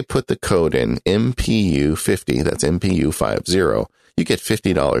 if they put the code in MPU50, that's MPU50, you get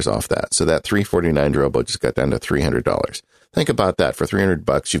 $50 off that. So that $349 Drobo just got down to $300. Think about that. For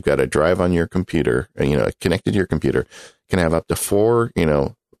 $300, you've got a drive on your computer, connected to your computer, can have up to 4,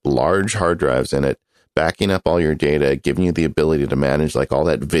 large hard drives in it, backing up all your data, giving you the ability to manage like all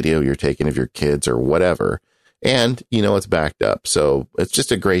that video you're taking of your kids or whatever. And, it's backed up. So it's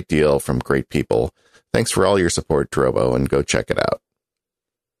just a great deal from great people. Thanks for all your support, Drobo, and go check it out.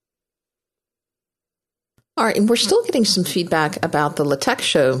 All right, and we're still getting some feedback about the LaTeX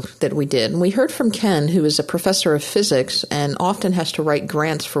show that we did. And we heard from Ken, who is a professor of physics and often has to write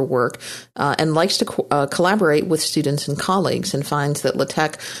grants for work and likes to collaborate with students and colleagues, and finds that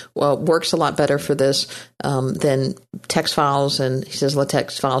LaTeX works a lot better for this than text files. And he says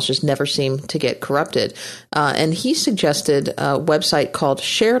LaTeX files just never seem to get corrupted. And he suggested a website called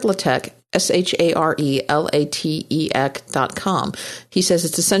Shared LaTeX, ShareLaTeX.com. He says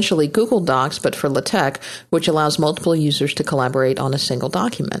it's essentially Google Docs, but for LaTeX, which allows multiple users to collaborate on a single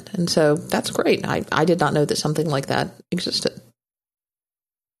document. And so that's great. I did not know that something like that existed.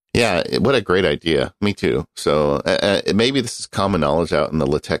 Yeah, what a great idea. Me too. So maybe this is common knowledge out in the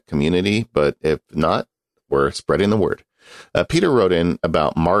LaTeX community, but if not, we're spreading the word. Peter wrote in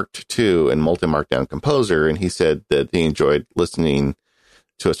about Marked 2 and Multi-Markdown Composer, and he said that he enjoyed listening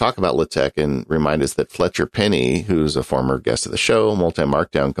to us talk about LaTeX and remind us that Fletcher Penny, who's a former guest of the show,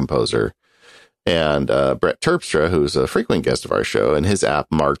 multi-markdown composer, and Brett Terpstra, who's a frequent guest of our show, and his app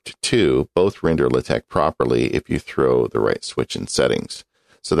Marked 2 both render LaTeX properly if you throw the right switch in settings.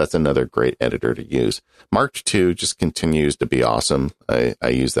 So that's another great editor to use. Marked 2 just continues to be awesome. I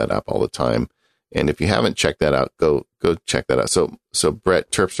use that app all the time. And if you haven't checked that out, go check that out. So Brett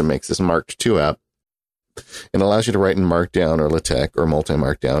Terpstra makes this Marked 2 app. It allows you to write in Markdown or LaTeX or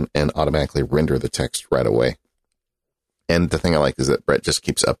multi-markdown and automatically render the text right away. And the thing I like is that Brett just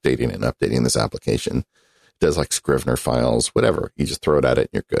keeps updating and updating this application. It does like Scrivener files, whatever. You just throw it at it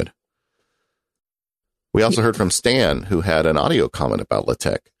and you're good. We also heard from Stan, who had an audio comment about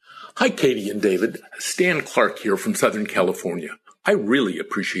LaTeX. Hi, Katie and David. Stan Clark here from Southern California. I really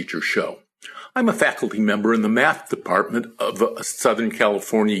appreciate your show. I'm a faculty member in the math department of Southern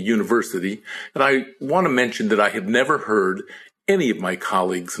California University, and I want to mention that I have never heard any of my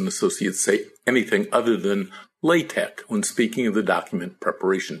colleagues and associates say anything other than LaTeX when speaking of the document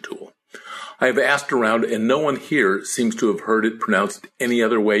preparation tool. I have asked around, and no one here seems to have heard it pronounced any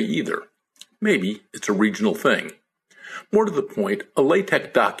other way either. Maybe it's a regional thing. More to the point, a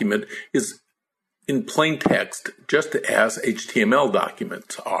LaTeX document is in plain text just as HTML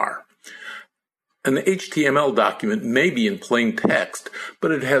documents are. An HTML document may be in plain text, but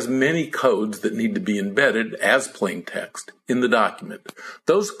it has many codes that need to be embedded as plain text in the document.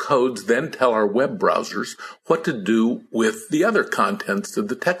 Those codes then tell our web browsers what to do with the other contents of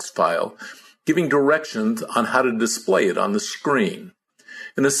the text file, giving directions on how to display it on the screen.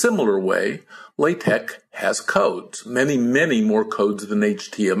 In a similar way, LaTeX has codes, many more codes than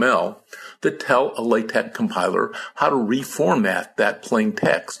HTML, that tell a LaTeX compiler how to reformat that plain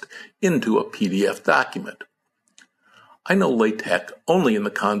text into a PDF document. I know LaTeX only in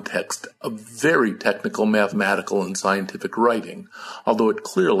the context of very technical mathematical and scientific writing, although it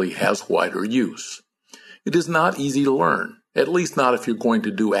clearly has wider use. It is not easy to learn, at least not if you're going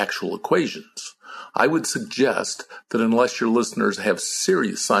to do actual equations. I would suggest that unless your listeners have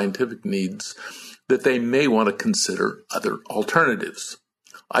serious scientific needs, that they may want to consider other alternatives.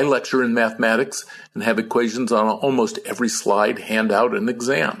 I lecture in mathematics and have equations on almost every slide, handout, and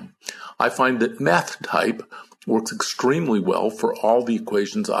exam. I find that MathType works extremely well for all the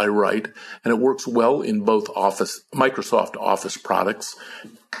equations I write, and it works well in both Microsoft Office products,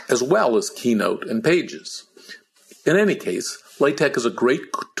 as well as Keynote and Pages. In any case, LaTeX is a great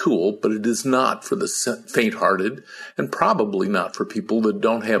tool, but it is not for the faint-hearted, and probably not for people that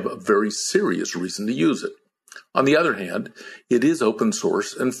don't have a very serious reason to use it. On the other hand, it is open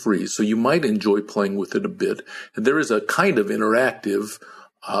source and free, so you might enjoy playing with it a bit, and there is a kind of interactive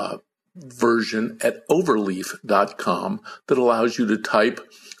version at overleaf.com that allows you to type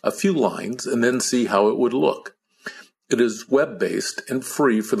a few lines and then see how it would look. It is web-based and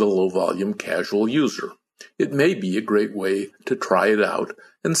free for the low-volume casual user. It may be a great way to try it out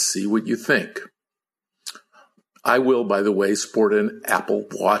and see what you think. I will, by the way, sport an Apple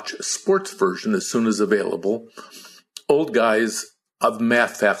Watch sports version as soon as available. Old guys of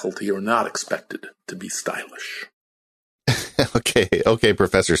math faculty are not expected to be stylish. Okay,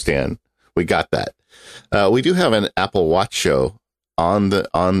 Professor Stan, we got that. We do have an Apple Watch show on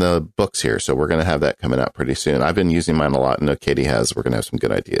the books here, so we're going to have that coming out pretty soon. I've been using mine a lot, and I know Katie has. We're going to have some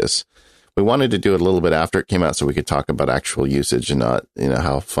good ideas. We wanted to do it a little bit after it came out so we could talk about actual usage and not,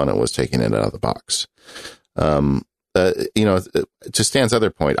 how fun it was taking it out of the box. To Stan's other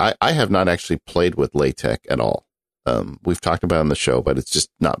point, I have not actually played with LaTeX at all. We've talked about it on the show, but it's just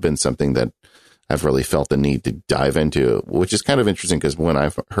not been something that I've really felt the need to dive into, which is kind of interesting because when I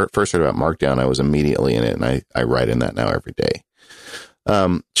first heard about Markdown, I was immediately in it, and I write in that now every day.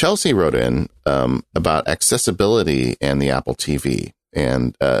 Chelsea wrote in about accessibility and the Apple TV.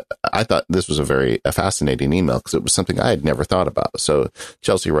 And I thought this was a fascinating email because it was something I had never thought about. So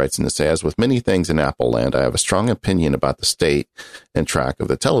Chelsea writes in to say, as with many things in Apple land, I have a strong opinion about the state and track of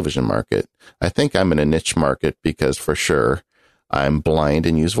the television market. I think I'm in a niche market because for sure I'm blind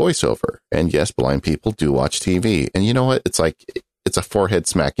and use VoiceOver. And yes, blind people do watch TV. And you know what? It's like, it's a forehead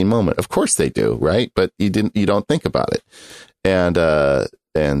smacking moment. Of course they do, right? But you don't think about it.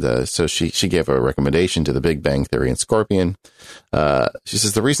 And so she gave a recommendation to The Big Bang Theory and Scorpion. She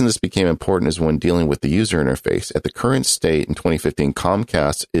says, the reason this became important is when dealing with the user interface. At the current state in 2015,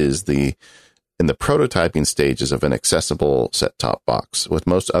 Comcast is in the prototyping stages of an accessible set-top box. With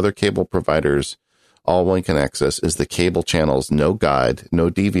most other cable providers, all one can access is the cable channels, no guide,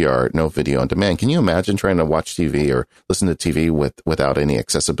 no DVR, no video on demand. Can you imagine trying to watch TV or listen to TV without any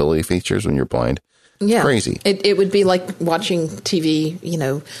accessibility features when you're blind? Yeah. Crazy. It would be like watching TV,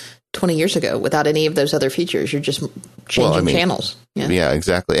 20 years ago without any of those other features. You're just changing channels. Yeah,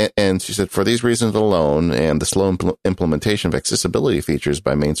 exactly. And she said, for these reasons alone and the slow implementation of accessibility features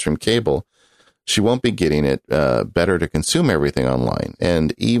by mainstream cable, she won't be getting it better to consume everything online.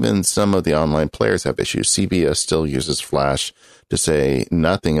 And even some of the online players have issues. CBS still uses Flash, to say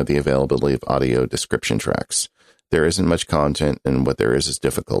nothing of the availability of audio description tracks. There isn't much content, and what there is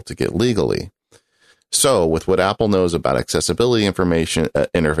difficult to get legally. So with what Apple knows about accessibility information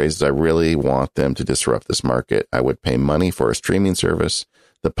interfaces, I really want them to disrupt this market. I would pay money for a streaming service.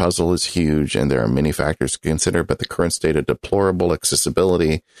 The puzzle is huge, and there are many factors to consider, but the current state of deplorable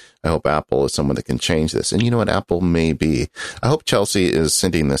accessibility, I hope Apple is someone that can change this. And you know what? Apple may be. I hope Chelsea is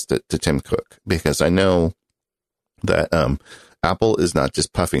sending this to Tim Cook, because I know that Apple is not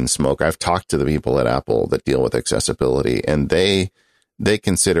just puffing smoke. I've talked to the people at Apple that deal with accessibility, and they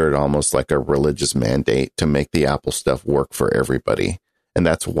consider it almost like a religious mandate to make the Apple stuff work for everybody. And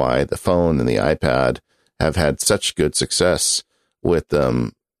that's why the phone and the iPad have had such good success with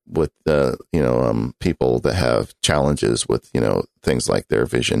people that have challenges with, things like their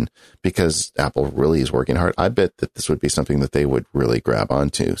vision, because Apple really is working hard. I bet that this would be something that they would really grab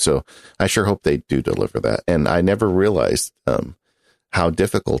onto. So I sure hope they do deliver that. And I never realized how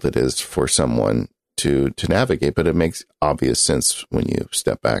difficult it is for someone to navigate, but it makes obvious sense when you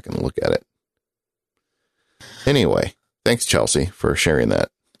step back and look at it. Anyway, thanks, Chelsea, for sharing that.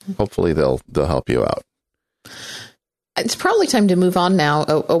 Hopefully they'll help you out. It's probably time to move on now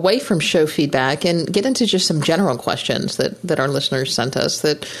away from show feedback and get into just some general questions that our listeners sent us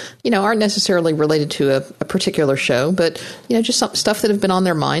that, aren't necessarily related to a particular show, but, just some stuff that have been on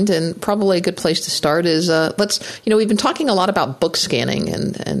their mind. And probably a good place to start is we've been talking a lot about book scanning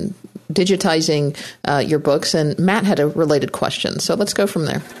and digitizing your books, and Matt had a related question. So let's go from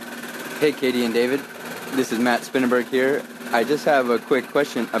there. Hey, Katie and David. This is Matt Spinnenberg here. I just have a quick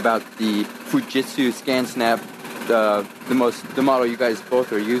question about the Fujitsu ScanSnap, the model you guys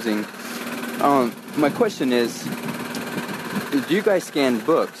both are using. My question is, do you guys scan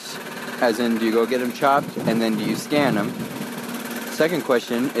books? As in, do you go get them chopped and then do you scan them? Second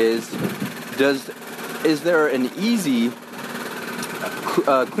question is there an easy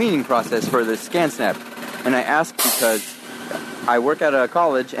cleaning process for the ScanSnap? And I ask because I work at a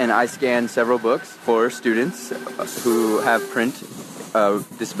college and I scan several books for students who have print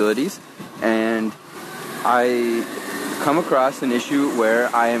disabilities, and I come across an issue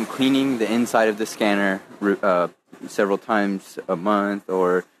where I am cleaning the inside of the scanner several times a month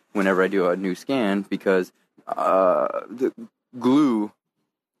or whenever I do a new scan, because the glue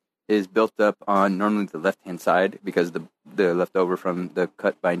is built up on normally the left-hand side because the leftover from the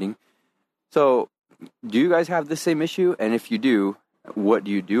cut binding. So do you guys have the same issue? And if you do, what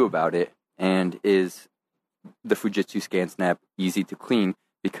do you do about it? And is the Fujitsu ScanSnap easy to clean?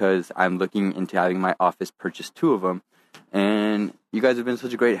 Because I'm looking into having my office purchase 2 of them. And you guys have been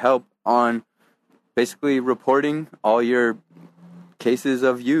such a great help on basically reporting all your cases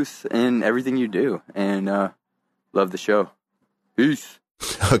of use and everything you do. And love the show. Peace.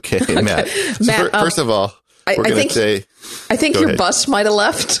 Okay, Matt. Matt, first of all, I think your bus might have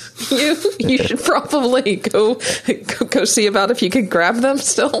left you. You should probably go see about if you could grab them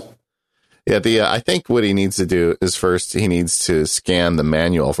still. Yeah, I think what he needs to do is first he needs to scan the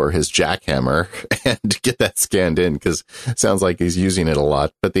manual for his jackhammer and get that scanned in, because it sounds like he's using it a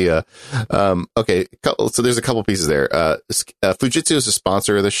lot. But okay, so there's a couple pieces there. Fujitsu is a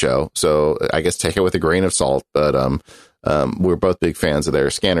sponsor of the show, so I guess take it with a grain of salt. But we're both big fans of their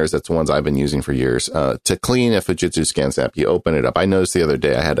scanners. That's the ones I've been using for years. To clean a Fujitsu ScanSnap, you open it up. I noticed the other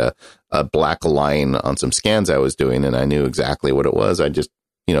day I had a black line on some scans I was doing, and I knew exactly what it was. I just,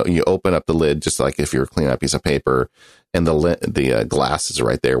 you open up the lid just like if you were cleaning up a piece of paper, and the glass is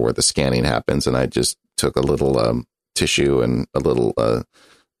right there where the scanning happens. And I just took a little tissue and a little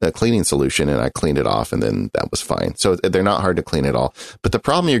cleaning solution, and I cleaned it off, and then that was fine. So they're not hard to clean at all. But the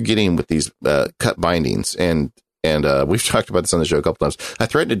problem you're getting with these cut bindings, and we've talked about this on the show a couple times. I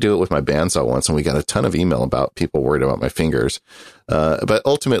threatened to do it with my bandsaw once, and we got a ton of email about people worried about my fingers. But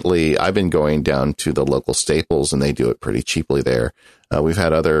ultimately, I've been going down to the local Staples, and they do it pretty cheaply there. We've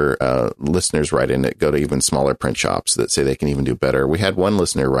had other listeners write in that go to even smaller print shops that say they can even do better. We had one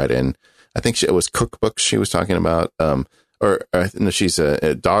listener write in, I think it was cookbooks she was talking about, she's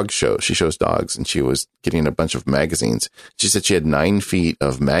a dog show. She shows dogs, and she was getting a bunch of magazines. She said she had 9 feet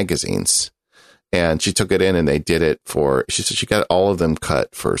of magazines. And she took it in, and they did it she said she got all of them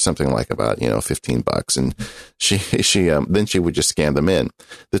cut for something like about, $15. And then she would just scan them in.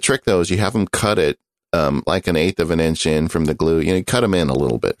 The trick though is you have them cut it, like 1/8 of an inch in from the glue. You cut them in a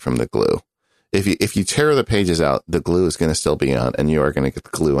little bit from the glue. If you tear the pages out, the glue is going to still be on, and you are going to get the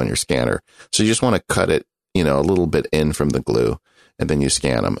glue on your scanner. So you just want to cut it, a little bit in from the glue, and then you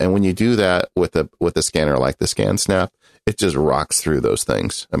scan them. And when you do that with a scanner like the ScanSnap, it just rocks through those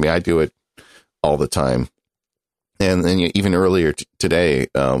things. I mean, I do it all the time. And then even earlier today,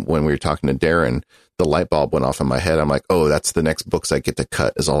 when we were talking to Darren, the light bulb went off in my head. I'm like, oh, that's the next books I get to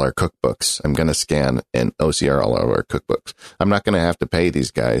cut is all our cookbooks. I'm going to scan and OCR all of our cookbooks. I'm not going to have to pay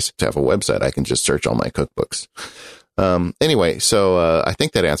these guys to have a website. I can just search all my cookbooks. Anyway, so I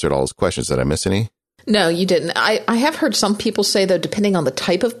think that answered all his questions. Did I miss any? No, you didn't. I have heard some people say, though, depending on the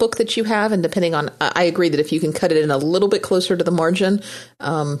type of book that you have, and depending on, I agree that if you can cut it in a little bit closer to the margin,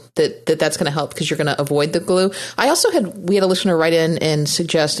 that's going to help because you're going to avoid the glue. We had a listener write in and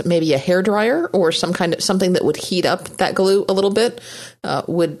suggest maybe a hairdryer or something that would heat up that glue a little bit,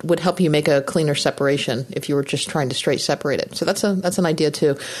 would help you make a cleaner separation if you were just trying to straight separate it. So that's an idea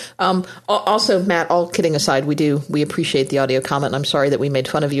too. Also, Matt, all kidding aside, we appreciate the audio comment. I'm sorry that we made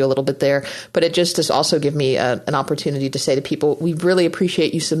fun of you a little bit there, but it just does also give me an opportunity to say to people, we really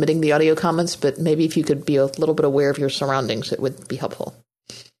appreciate you submitting the audio comments, but maybe if you could be a little bit aware of your surroundings, it would be helpful.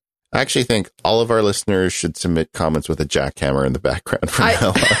 I actually think all of our listeners should submit comments with a jackhammer in the background from now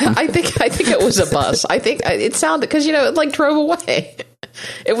on. I think it was a bus. I think it sounded, because, it like drove away.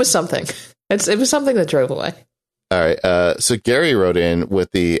 It was something. It was something that drove away. All right. So Gary wrote in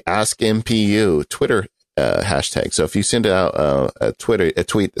with the Ask MPU Twitter hashtag. So if you send out a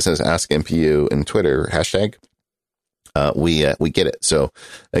tweet that says Ask MPU in Twitter hashtag, we get it. So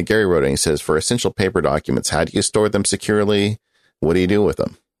Gary wrote in, he says, for essential paper documents, how do you store them securely? What do you do with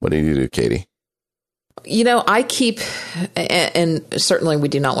them? What do you do, Katie? I keep, and certainly we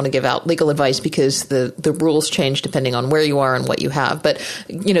do not want to give out legal advice because the rules change depending on where you are and what you have. But,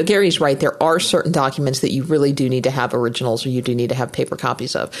 Gary's right. There are certain documents that you really do need to have originals or you do need to have paper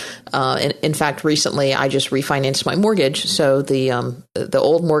copies of. In fact, recently I just refinanced my mortgage. So the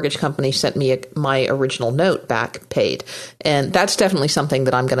old mortgage company sent me my original note back paid. And that's definitely something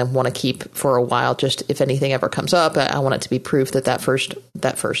that I'm going to want to keep for a while. Just if anything ever comes up, I want it to be proof that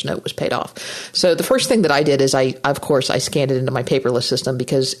first note was paid off. So the first thing that I did is I scanned it into my paperless system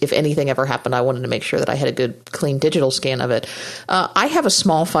because if anything ever happened, I wanted to make sure that I had a good, clean digital scan of it. I have a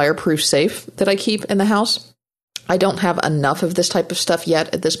small fireproof safe that I keep in the house. I don't have enough of this type of stuff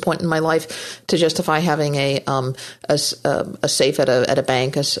yet at this point in my life to justify having a safe at a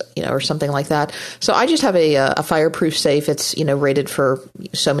bank, or something like that. So I just have a fireproof safe. It's rated for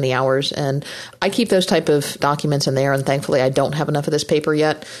so many hours, and I keep those type of documents in there. And thankfully, I don't have enough of this paper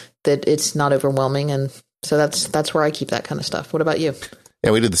yet that it's not overwhelming, and so that's where I keep that kind of stuff. What about you? Yeah,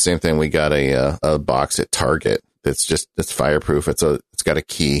 we did the same thing. We got a box at Target it's fireproof. It's got a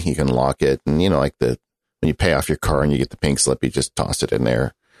key. You can lock it, and like the when you pay off your car and you get the pink slip, you just toss it in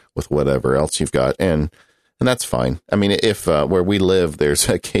there with whatever else you've got. And that's fine. I mean, if where we live, there's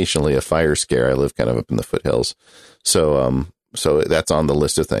occasionally a fire scare. I live kind of up in the foothills. So that's on the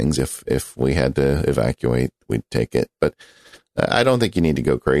list of things. If we had to evacuate, we'd take it. But I don't think you need to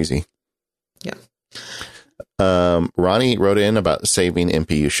go crazy. Yeah. Ronnie wrote in about saving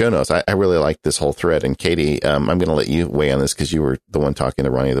MPU show notes. I really like this whole thread. And Katie, I'm going to let you weigh on this because you were the one talking to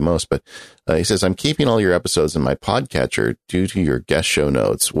Ronnie the most. But he says, I'm keeping all your episodes in my podcatcher due to your guest show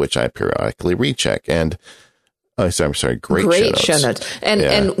notes, which I periodically recheck. And I'm sorry, great show notes.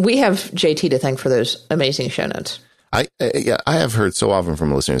 And we have JT to thank for those amazing show notes. I have heard so often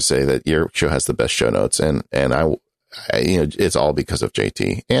from listeners say that your show has the best show notes, and I it's all because of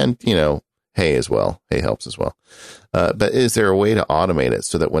JT and Hey as well. Hey helps as well. But is there a way to automate it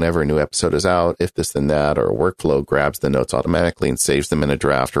so that whenever a new episode is out, if this then that, or Workflow grabs the notes automatically and saves them in a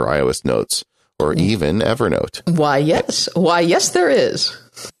draft or iOS Notes or even Evernote? Why yes, there is.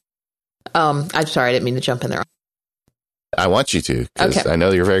 I'm sorry, I didn't mean to jump in there. I want you to, because I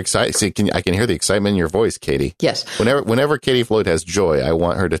know you're very excited. See, I can hear the excitement in your voice, Katie. Yes. Whenever Katie Floyd has joy, I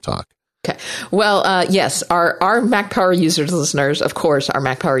want her to talk. Okay. Well, yes, our Mac Power users listeners, of course, our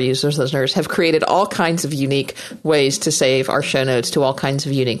Mac Power users listeners have created all kinds of unique ways to save our show notes to all kinds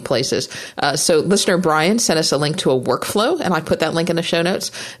of unique places. So listener Brian sent us a link to a workflow, and I put that link in the show notes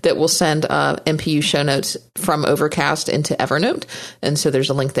that will send MPU show notes from Overcast into Evernote. And so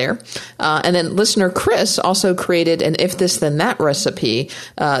there's a link there. And then listener Chris also created an if this then that recipe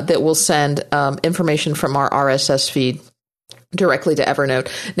that will send information from our RSS feed directly to Evernote.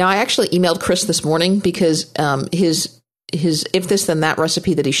 Now, I actually emailed Chris this morning because his if this then that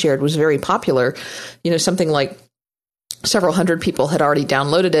recipe that he shared was very popular. Something like several hundred people had already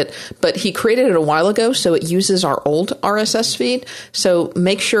downloaded it, but he created it a while ago, so it uses our old RSS feed. So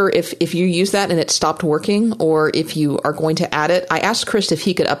make sure if you use that and it stopped working, or if you are going to add it, I asked Chris if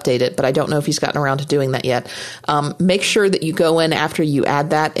he could update it, but I don't know if he's gotten around to doing that yet. Make sure that you go in after you add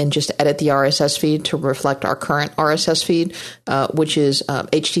that and just edit the RSS feed to reflect our current RSS feed, which is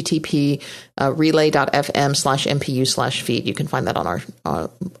http relay.fm/mpu/feed. You can find that on our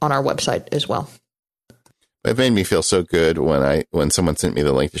website as well. It made me feel so good when someone sent me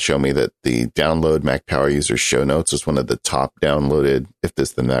the link to show me that the download Mac Power Users show notes was one of the top downloaded if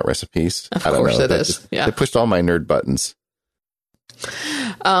this then that recipes. Of course it is. Yeah. They pushed all my nerd buttons.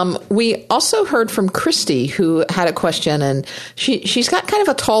 We also heard from Christy, who had a question, and she's got kind of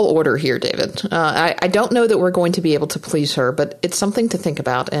a tall order here, David. I don't know that we're going to be able to please her, but it's something to think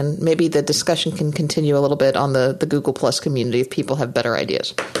about, and maybe the discussion can continue a little bit on the Google Plus community if people have better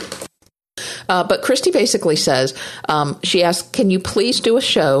ideas. But Christy basically says, she asks, can you please do a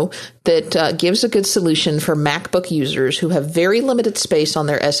show that gives a good solution for MacBook users who have very limited space on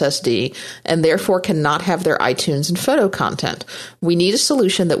their SSD and therefore cannot have their iTunes and photo content? We need a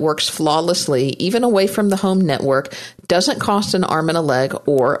solution that works flawlessly, even away from the home network, doesn't cost an arm and a leg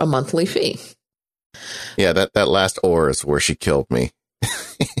or a monthly fee. Yeah, that last or is where she killed me.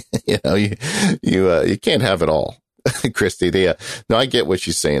 You can't have it all. Christy, no, I get what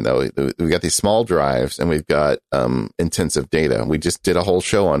she's saying though. We've got these small drives and we've got intensive data. We just did a whole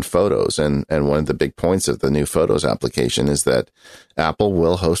show on photos, and one of the big points of the new Photos application is that Apple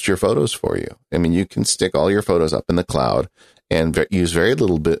will host your photos for you. I mean, you can stick all your photos up in the cloud and use very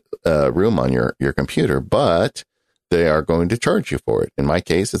little bit room on your computer, but they are going to charge you for it. In my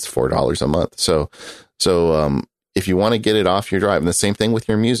case, it's $4 a month. So if you want to get it off your drive, and the same thing with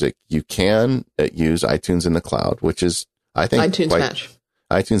your music, you can use iTunes in the cloud, which is, I think,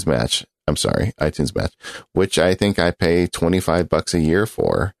 iTunes Match, which I think I pay $25 a year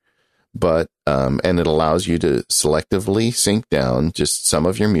for, but, and it allows you to selectively sync down just some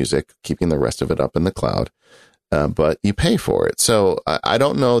of your music, keeping the rest of it up in the cloud. But you pay for it. So I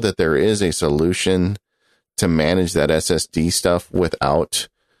don't know that there is a solution to manage that SSD stuff without,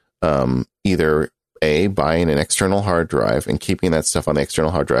 either buying an external hard drive and keeping that stuff on the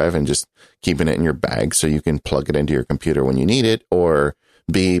external hard drive and just keeping it in your bag so you can plug it into your computer when you need it, or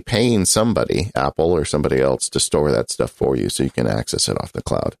B, paying somebody, Apple or somebody else, to store that stuff for you so you can access it off the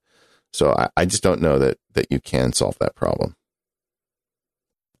cloud. So I just don't know that you can solve that problem.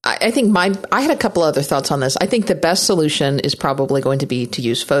 I think I had a couple other thoughts on this. I think the best solution is probably going to be to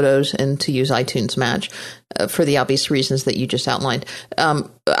use Photos and to use iTunes Match for the obvious reasons that you just outlined.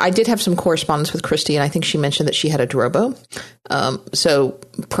 I did have some correspondence with Christy, and I think she mentioned that she had a Drobo. So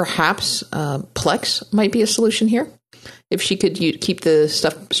perhaps Plex might be a solution here. If she could keep the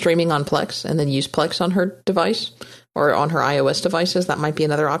stuff streaming on Plex and then use Plex on her device or on her iOS devices, that might be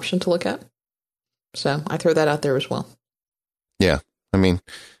another option to look at. So I throw that out there as well. Yeah. I mean,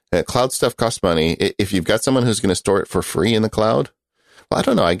 Cloud stuff costs money. If you've got someone who's going to store it for free in the cloud, well, I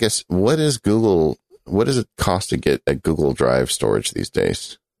don't know. I guess what does it cost to get a Google Drive storage these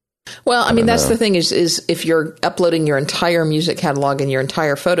days? Well, I mean, that's the thing is if you're uploading your entire music catalog and your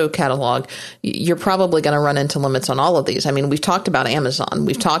entire photo catalog, you're probably going to run into limits on all of these. I mean, we've talked about Amazon.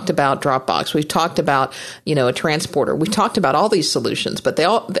 We've talked about Dropbox. We've talked about, a transporter. We've talked about all these solutions, but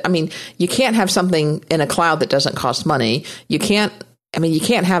you can't have something in a cloud that doesn't cost money. You can't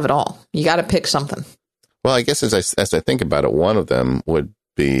have it all. You got to pick something. Well, I guess as I think about it, one of them would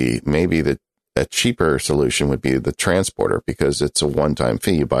be maybe a cheaper solution would be the transporter, because it's a one-time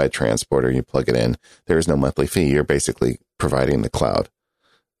fee. You buy a transporter, you plug it in. There is no monthly fee. You're basically providing the cloud.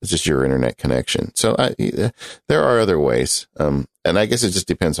 It's just your internet connection. So there are other ways. And I guess it just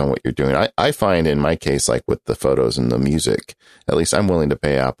depends on what you're doing. I find in my case, like with the photos and the music, at least I'm willing to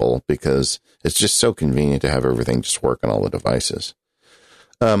pay Apple because it's just so convenient to have everything just work on all the devices.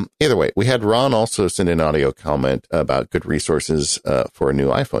 Either way, we had Ron also send an audio comment about good resources for a new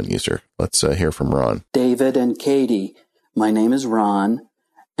iPhone user. Let's hear from Ron. David and Katie, my name is Ron,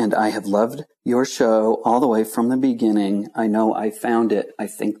 and I have loved your show all the way from the beginning. I know I found it, I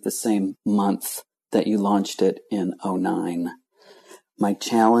think, the same month that you launched it in 2009. My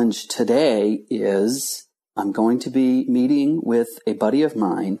challenge today is I'm going to be meeting with a buddy of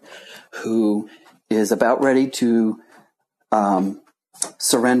mine who is about ready to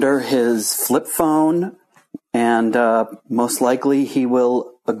surrender his flip phone, and most likely he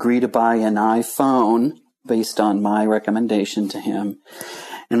will agree to buy an iPhone based on my recommendation to him.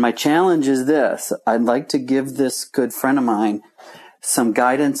 And my challenge is this. I'd like to give this good friend of mine some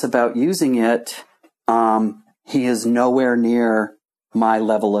guidance about using it. He is nowhere near my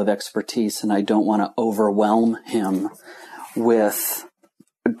level of expertise, and I don't want to overwhelm him with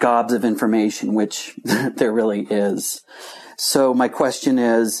gobs of information, which there really is. So my question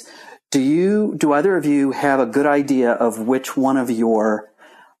is, do either of you have a good idea of which one of your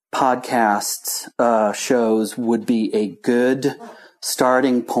podcasts shows would be a good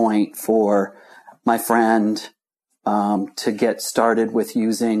starting point for my friend to get started with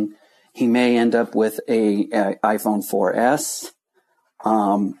using? He may end up with a iPhone 4S,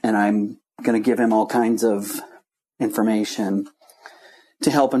 and I'm going to give him all kinds of information to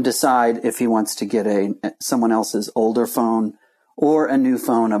help him decide if he wants to get someone else's older phone or a new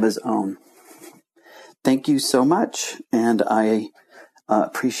phone of his own. Thank you so much, and I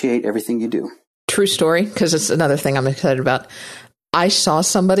appreciate everything you do. True story, because it's another thing I'm excited about. I saw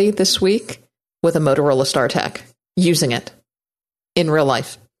somebody this week with a Motorola StarTAC using it in real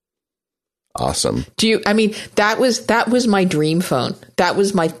life. Awesome. That was my dream phone. That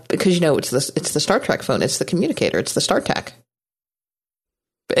was because it's the Star Trek phone. It's the communicator. It's the StarTAC.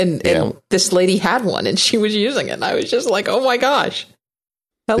 And this lady had one, and she was using it. And I was just like, "Oh my gosh,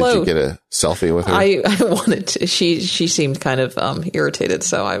 hello!" Did you get a selfie with her? I wanted to. She seemed kind of irritated,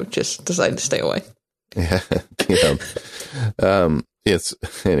 so I just decided to stay away. Yeah,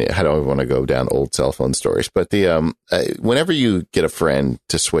 I don't want to go down old cell phone stories, but whenever you get a friend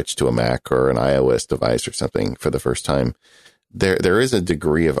to switch to a Mac or an iOS device or something for the first time, there is a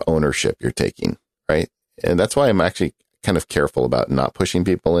degree of ownership you're taking, right? And that's why I'm actually kind of careful about not pushing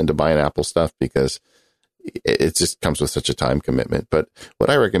people into buying Apple stuff, because it just comes with such a time commitment. But what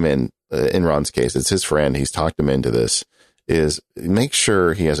I recommend in Ron's case, it's his friend, he's talked him into this, is make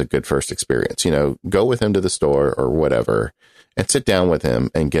sure he has a good first experience. Go with him to the store or whatever and sit down with him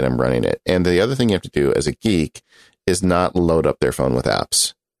and get him running it. And the other thing you have to do as a geek is not load up their phone with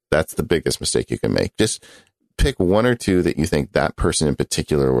apps. That's the biggest mistake you can make. Just pick one or two that you think that person in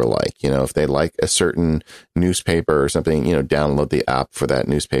particular will like. If they like a certain newspaper or something, download the app for that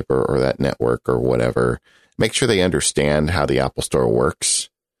newspaper or that network or whatever. Make sure they understand how the Apple Store works,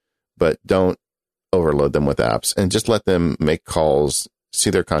 but don't overload them with apps, and just let them make calls, see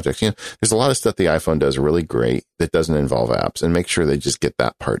their contacts. There's a lot of stuff the iPhone does really great that doesn't involve apps, and make sure they just get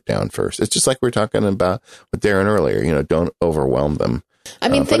that part down first. It's just like we were talking about with Darren earlier, don't overwhelm them.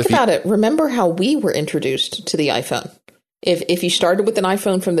 Think about it. Remember how we were introduced to the iPhone. If you started with an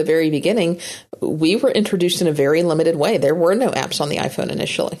iPhone from the very beginning, we were introduced in a very limited way. There were no apps on the iPhone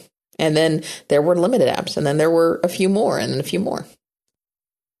initially. And then there were limited apps. And then there were a few more and then a few more.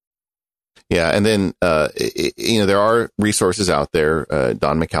 Yeah. And then, there are resources out there.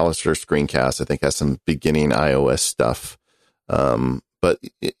 Don McAllister's Screencast, I think, has some beginning iOS stuff. But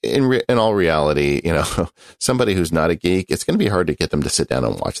in all reality, somebody who's not a geek, it's going to be hard to get them to sit down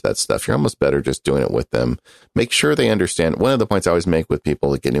and watch that stuff. You're almost better just doing it with them. Make sure they understand. One of the points I always make with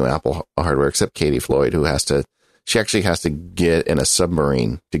people that get new Apple hardware, except Katie Floyd, who has to She actually has to get in a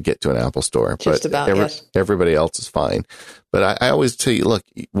submarine to get to an Apple store. Just about, yes. Everybody else is fine. But I always tell you, look,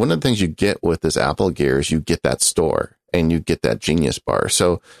 one of the things you get with this Apple gear is you get that store and you get that Genius Bar.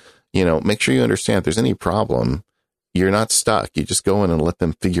 So, make sure you understand if there's any problem, you're not stuck. You just go in and let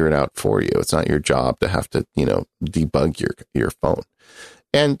them figure it out for you. It's not your job to have to, debug your phone.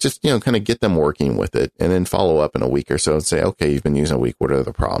 And just, kind of get them working with it and then follow up in a week or so and say, okay, you've been using a week. What are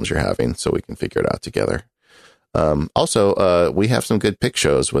the problems you're having? So we can figure it out together. Also, we have some good pick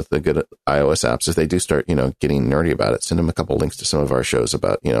shows with the good iOS apps. If they do start, getting nerdy about it, send them a couple links to some of our shows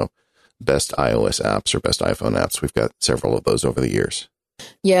about, best iOS apps or best iPhone apps. We've got several of those over the years.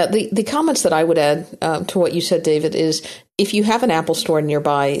 Yeah, the comments that I would add to what you said, David, is if you have an Apple store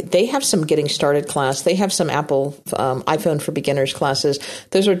nearby, they have some getting started class. They have some Apple iPhone for beginners classes.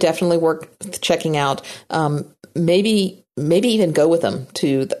 Those are definitely worth checking out. Maybe even go with them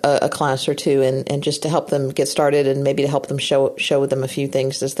to a class or two and just to help them get started and maybe to help them show them a few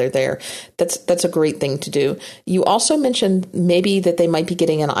things as they're there. That's a great thing to do. You also mentioned maybe that they might be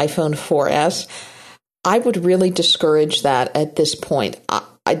getting an iPhone 4S. I would really discourage that at this point.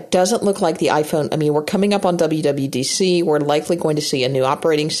 It doesn't look like the iPhone. I mean, we're coming up on WWDC. We're likely going to see a new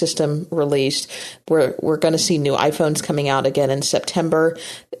operating system released. We're going to see new iPhones coming out again in September.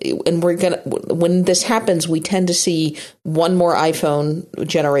 And when this happens, we tend to see one more iPhone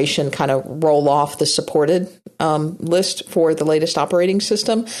generation kind of roll off the supported list for the latest operating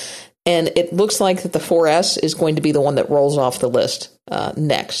system. And it looks like that the 4S is going to be the one that rolls off the list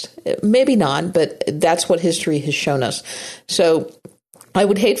next. Maybe not, but that's what history has shown us. So I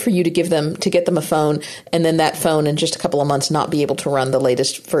would hate for you to get them a phone, and then that phone in just a couple of months not be able to run the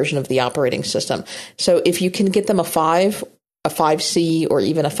latest version of the operating system. So if you can get them a 5C, or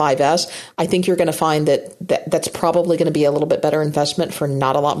even a 5S, I think you're going to find that's probably going to be a little bit better investment for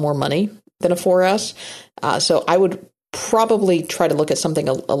not a lot more money than a 4S. So I would probably try to look at something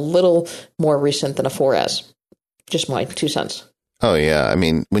a little more recent than a 4S. Just my 2 cents. Oh, yeah. I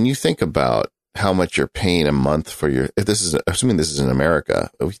mean, when you think about how much you're paying a month for assuming this is in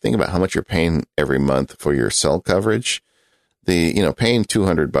America, if you think about how much you're paying every month for your cell coverage, paying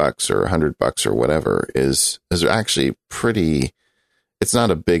 $200 or $100 or whatever is actually it's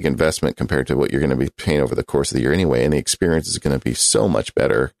not a big investment compared to what you're going to be paying over the course of the year anyway. And the experience is going to be so much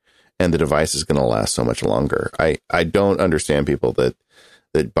better and the device is going to last so much longer. I don't understand people that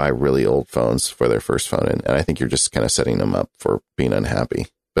buy really old phones for their first phone. And I think you're just kind of setting them up for being unhappy.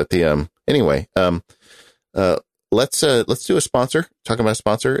 But let's do a sponsor, talk about a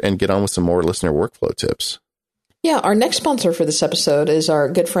sponsor, and get on with some more listener workflow tips. Yeah, our next sponsor for this episode is our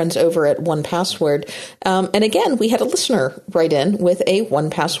good friends over at 1Password. And again, we had a listener write in with a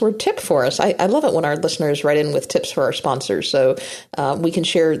 1Password tip for us. I love it when our listeners write in with tips for our sponsors, so we can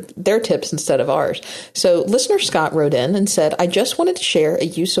share their tips instead of ours. So listener Scott wrote in and said, I just wanted to share a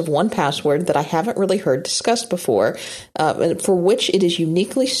use of 1Password that I haven't really heard discussed before, for which it is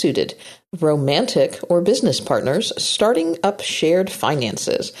uniquely suited. Romantic or business partners starting up shared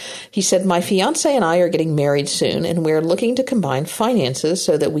finances. He said, my fiance and I are getting married soon, and we're looking to combine finances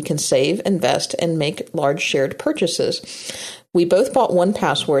so that we can save, invest, and make large shared purchases. We both bought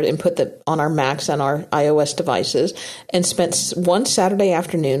 1Password and put it on our Macs and our iOS devices and spent one Saturday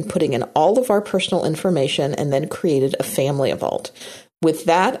afternoon putting in all of our personal information and then created a family vault. With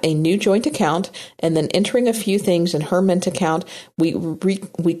that, a new joint account, and then entering a few things in her Mint account, we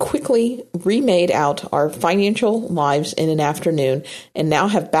quickly remade out our financial lives in an afternoon and now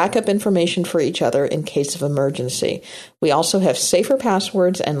have backup information for each other in case of emergency. We also have safer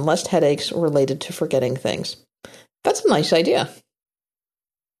passwords and less headaches related to forgetting things. That's a nice idea.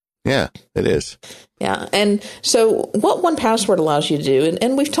 Yeah, it is. Yeah. And so what 1Password allows you to do,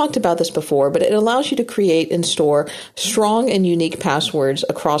 and we've talked about this before, but it allows you to create and store strong and unique passwords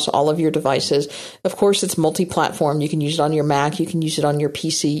across all of your devices. Of course, it's multi-platform. You can use it on your Mac. You can use it on your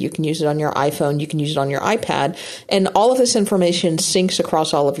PC. You can use it on your iPhone. You can use it on your iPad. And all of this information syncs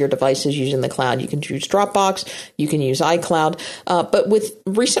across all of your devices using the cloud. You can use Dropbox. You can use iCloud. But with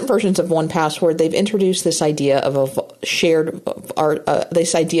recent versions of 1Password, they've introduced this idea of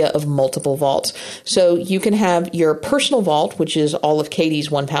this idea of multiple vaults. So you can have your personal vault, which is all of Katie's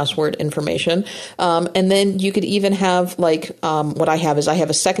 1Password information. And then you could even have what I have is I have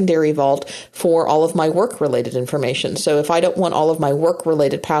a secondary vault for all of my work-related information. So if I don't want all of my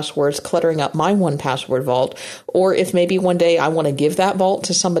work-related passwords cluttering up my 1Password vault, or if maybe one day I want to give that vault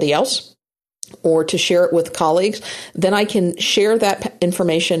to somebody else, or to share it with colleagues, then I can share that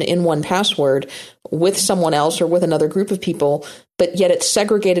information in 1Password with someone else or with another group of people. but yet it's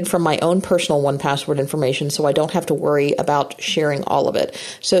segregated from my own personal 1Password information, so I don't have to worry about sharing all of it.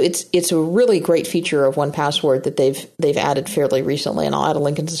 So it's a really great feature of 1Password that they've added fairly recently, and I'll add a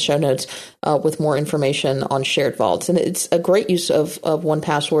link into the show notes with more information on shared vaults. And it's a great use of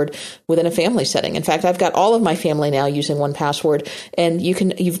 1Password within a family setting. In fact, I've got all of my family now using 1Password, and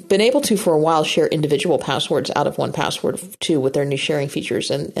you've been able to for a while share individual passwords out of 1Password too with their new sharing features,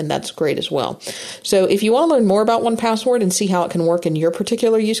 and that's great as well. So if you want to learn more about 1Password and see how it can work in your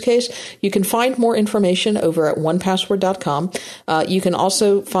particular use case, you can find more information over at 1password.com. You can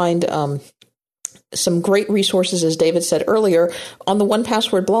also find some great resources, as David said earlier, on the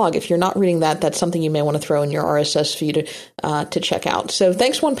 1Password blog. If you're not reading that, that's something you may want to throw in your RSS feed to check out. So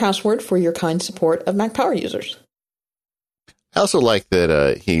thanks, 1Password, for your kind support of Mac Power users. I also like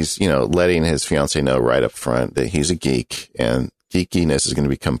that he's, letting his fiancée know right up front that he's a geek, and geekiness is going to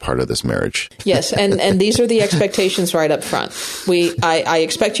become part of this marriage. Yes, and these are the expectations right up front. I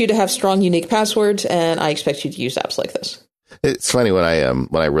expect you to have strong, unique passwords, and I expect you to use apps like this. It's funny, when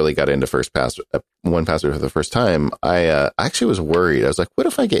I really got into 1Password for the first time, I actually was worried. I was like, what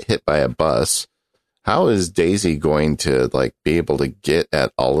if I get hit by a bus? How is Daisy going to be able to get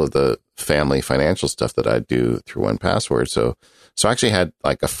at all of the family financial stuff that I do through 1Password? So I actually had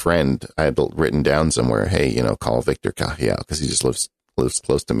a friend I had written down somewhere, hey, call Victor Cahiel because he just lives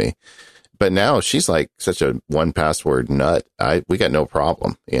close to me. But now she's such a 1Password nut. We got no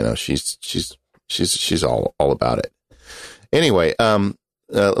problem. She's all about it. Anyway,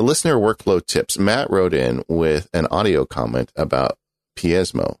 listener workflow tips. Matt wrote in with an audio comment about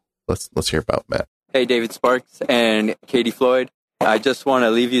Piezmo. Let's hear about Matt. Hey, David Sparks and Katie Floyd. I just want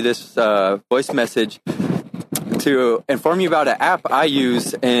to leave you this voice message to inform you about an app I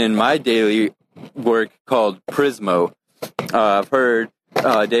use in my daily work called Prismo. I've heard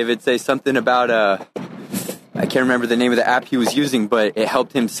David say something about I can't remember the name of the app he was using, but it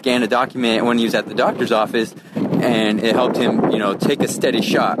helped him scan a document when he was at the doctor's office, and it helped him, take a steady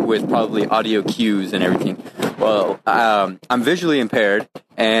shot with probably audio cues and everything. Well, I'm visually impaired,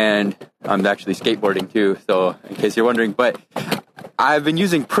 and I'm actually skateboarding too, so in case you're wondering, but I've been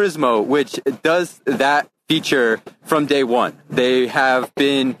using Prismo, which does that feature from day one. They have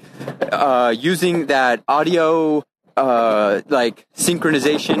been using that audio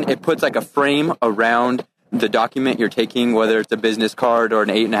synchronization. It puts a frame around the document you're taking, whether it's a business card or an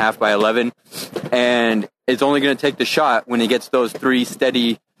 8.5 by 11, and it's only going to take the shot when it gets those three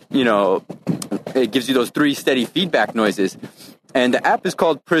steady, it gives you those three steady feedback noises. And the app is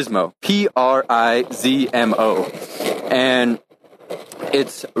called Prismo, Prizmo, and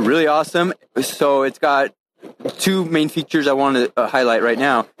it's really awesome. So it's got two main features I want to highlight right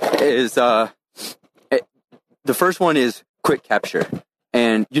now. Is the first one is quick capture.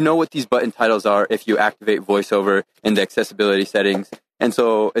 And you know what these button titles are if you activate VoiceOver in the accessibility settings. And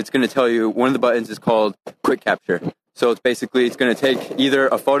so it's going to tell you one of the buttons is called quick capture. So it's going to take either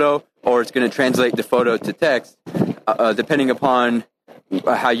a photo or it's going to translate the photo to text, depending upon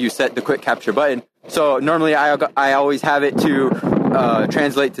how you set the quick capture button. So normally I always have it to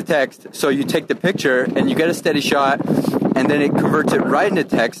translate to text. So you take the picture and you get a steady shot, and then it converts it right into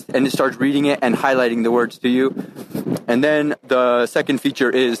text, and it starts reading it and highlighting the words to you. And then the second feature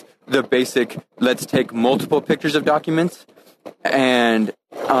is the basic, let's take multiple pictures of documents. And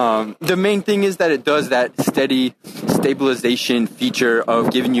the main thing is that it does that steady stabilization feature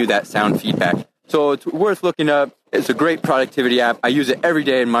of giving you that sound feedback. So it's worth looking up. It's a great productivity app. I use it every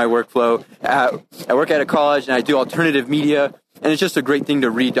day in my workflow. I work at a college and I do alternative media, and it's just a great thing to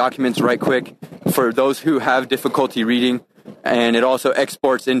read documents right quick for those who have difficulty reading. And it also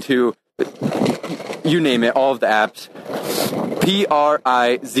exports into, you name it, all of the apps.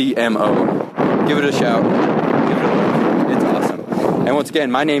 Prizmo. Give it a shout. Give it a look. It's awesome. And once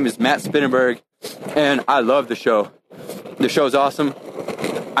again, my name is Matt Spinnenberg, and I love the show. The show's awesome.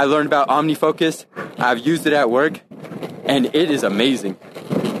 I learned about OmniFocus. I've used it at work, and it is amazing.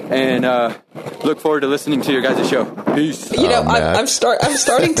 And look forward to listening to your guys' show. Peace. I'm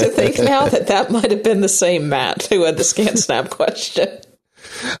starting to think now that might have been the same Matt who had the ScanSnap question.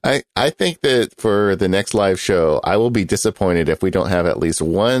 I think that for the next live show, I will be disappointed if we don't have at least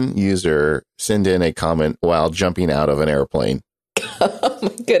one user send in a comment while jumping out of an airplane. Oh,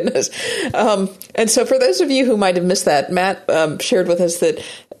 my goodness. And so for those of you who might have missed that, Matt shared with us that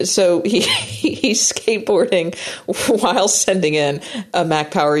he's skateboarding while sending in a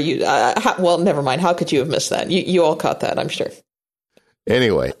Mac Power. Well, never mind. How could you have missed that? You all caught that, I'm sure.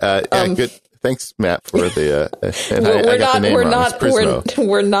 Anyway, good. Thanks, Matt, for the.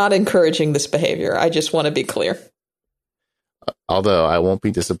 We're not encouraging this behavior. I just want to be clear. Although I won't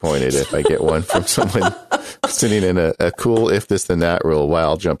be disappointed if I get one from someone sitting in a cool if this then that rule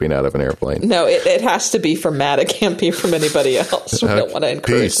while jumping out of an airplane. No, it has to be from Matt. It can't be from anybody else. We don't want to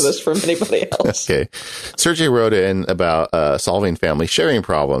encourage this from anybody else. Okay. Sergey wrote in about solving family sharing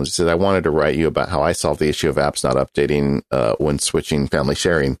problems. He said, I wanted to write you about how I solved the issue of apps not updating when switching family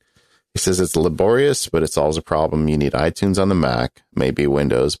sharing. He says it's laborious, but it solves a problem. You need iTunes on the Mac, maybe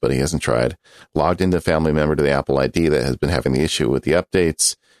Windows, but he hasn't tried. Logged into a family member to the Apple ID that has been having the issue with the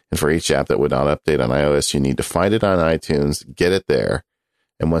updates. And for each app that would not update on iOS, you need to find it on iTunes, get it there.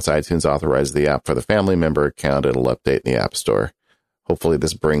 And once iTunes authorizes the app for the family member account, it'll update in the App Store. Hopefully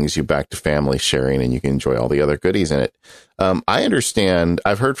this brings you back to family sharing and you can enjoy all the other goodies in it. I understand,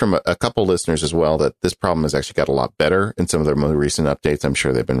 I've heard from a couple listeners as well that this problem has actually got a lot better in some of their more recent updates. I'm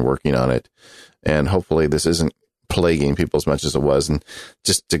sure they've been working on it. And hopefully this isn't plaguing people as much as it was. And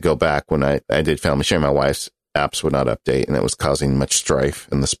just to go back, when I did family sharing, my wife's apps would not update and it was causing much strife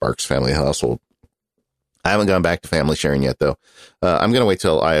in the Sparks family household. I haven't gone back to family sharing yet, though. I'm going to wait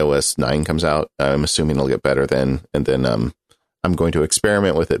till iOS 9 comes out. I'm assuming it'll get better then. And then I'm going to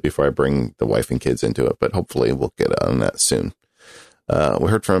experiment with it before I bring the wife and kids into it, but hopefully we'll get on that soon.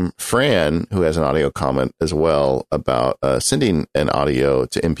 We heard from Fran, who has an audio comment as well about sending an audio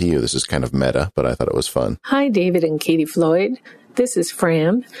to MPU. This is kind of meta, but I thought it was fun. Hi, David and Katie Floyd. This is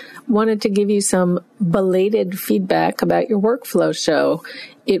Fran. Wanted to give you some belated feedback about your workflow show.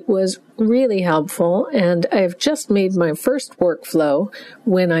 It was really helpful, and I've just made my first workflow.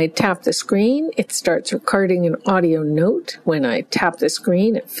 When I tap the screen, it starts recording an audio note. When I tap the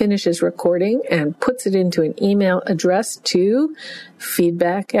screen, it finishes recording and puts it into an email address to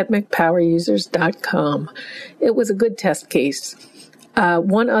feedback@macpowerusers.com. It was a good test case.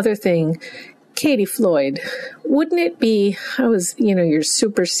 One other thing, Katie Floyd, wouldn't it be, your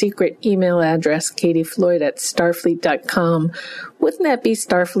super secret email address, katiefloyd@starfleet.com, wouldn't that be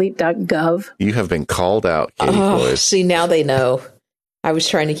starfleet.gov? You have been called out, Katie Floyd. See, now they know. I was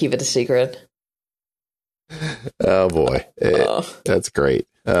trying to keep it a secret. Oh, boy. That's great.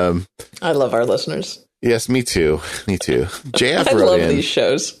 I love our listeners. Yes, me too. Me too. JF I wrote love in these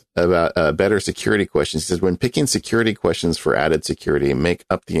shows. About better security questions. He says, when picking security questions for added security, make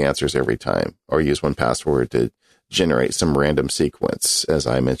up the answers every time or use 1Password to generate some random sequence, as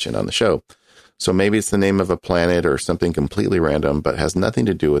I mentioned on the show. So maybe it's the name of a planet or something completely random, but has nothing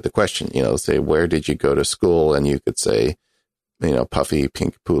to do with the question. Say, where did you go to school? And you could say, puffy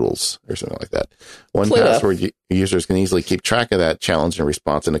pink poodles or something like that. 1Password users can easily keep track of that challenge and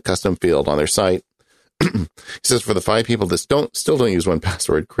response in a custom field on their site. He says, for the 5 people that still don't use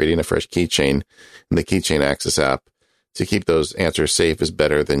 1Password, creating a fresh keychain in the Keychain Access app to keep those answers safe is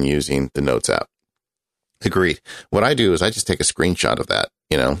better than using the Notes app. Agreed. What I do is I just take a screenshot of that,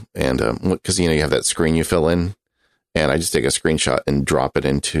 and because, you have that screen you fill in, and I just take a screenshot and drop it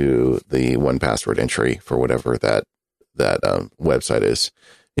into the 1Password entry for whatever that website is.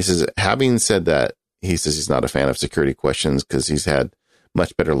 He says, having said that, he says he's not a fan of security questions because he's had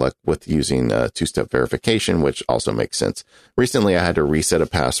much better luck with using two-step verification, which also makes sense. Recently, I had to reset a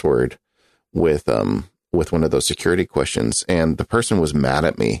password with one of those security questions, and the person was mad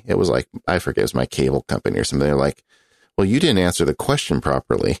at me. It was like, I forget, it was my cable company or something. They're like, well, you didn't answer the question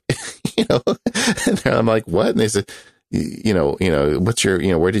properly. And I'm like, what? And they said, what's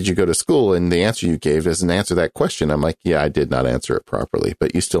your, where did you go to school? And the answer you gave doesn't answer that question. I'm like, yeah, I did not answer it properly,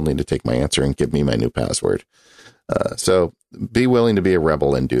 but you still need to take my answer and give me my new password. So be willing to be a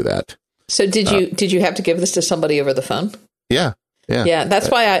rebel and do that. So did you have to give this to somebody over the phone? Yeah. Yeah. That's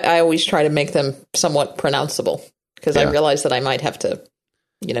why I always try to make them somewhat pronounceable, because I realized that I might have to,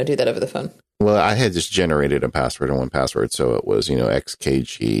 do that over the phone. Well, I had just generated a password in 1Password. So it was,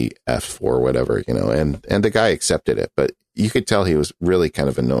 XKGF4, whatever, and the guy accepted it, but you could tell he was really kind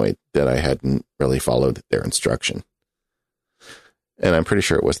of annoyed that I hadn't really followed their instruction. And I'm pretty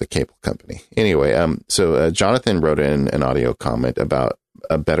sure it was the cable company. Anyway, so Jonathan wrote in an audio comment about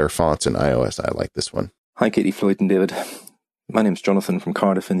better fonts in iOS. I like this one. Hi, Katie Floyd and David. My name's Jonathan from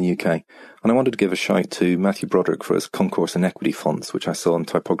Cardiff in the UK, and I wanted to give a shout to Matthew Broderick for his Concourse and Equity fonts, which I saw on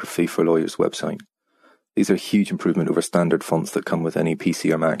Typography for Lawyers website. These are a huge improvement over standard fonts that come with any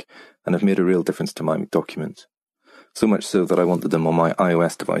PC or Mac, and have made a real difference to my documents. So much so that I wanted them on my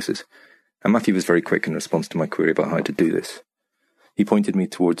iOS devices, and Matthew was very quick in response to my query about how to do this. He pointed me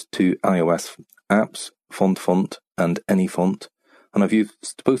towards 2 iOS apps, Font, and AnyFont, and I've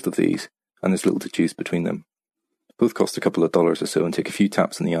used both of these, and there's little to choose between them. Both cost a couple of dollars or so and take a few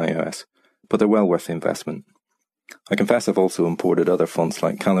taps in the iOS, but they're well worth the investment. I confess I've also imported other fonts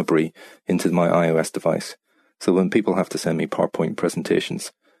like Calibri into my iOS device, so when people have to send me PowerPoint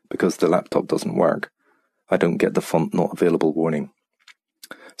presentations because the laptop doesn't work, I don't get the font not available warning.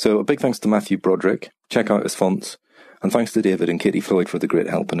 So a big thanks to Matthew Broderick. Check out his fonts. And thanks to David and Katie Floyd for the great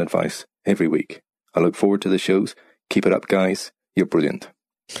help and advice every week. I look forward to the shows. Keep it up, guys. You're brilliant.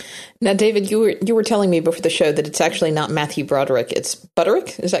 Now, David, you were telling me before the show that it's actually not Matthew Broderick. It's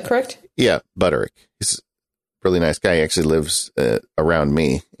Butterick. Is that correct? Yeah, Butterick. He's a really nice guy. He actually lives around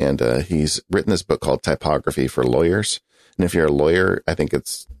me, and he's written this book called Typography for Lawyers. And if you're a lawyer, I think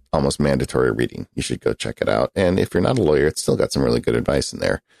it's almost mandatory reading. You should go check it out. And if you're not a lawyer, it's still got some really good advice in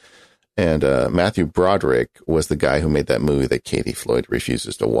there. And Matthew Broderick was the guy who made that movie that Katie Floyd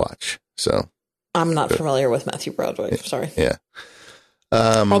refuses to watch. So I'm not familiar with Matthew Broderick. Sorry. Yeah.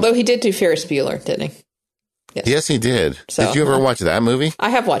 Although he did do Ferris Bueller, didn't he? Yes, he did. So, did you ever watch that movie? I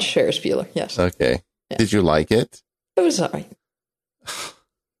have watched Ferris Bueller, yes. Okay. Yeah. Did you like it? It was all right.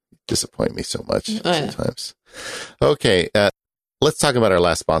 Disappoint me so much sometimes. Okay. Let's talk about our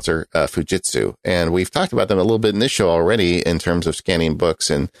last sponsor, Fujitsu. And we've talked about them a little bit in this show already in terms of scanning books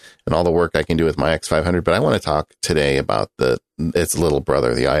and all the work I can do with my X500. But I want to talk today about its little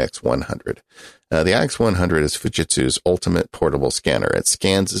brother, the IX100. The IX100 is Fujitsu's ultimate portable scanner. It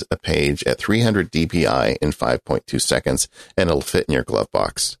scans a page at 300 dpi in 5.2 seconds, and it'll fit in your glove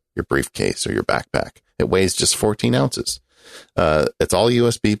box, your briefcase, or your backpack. It weighs just 14 ounces. It's all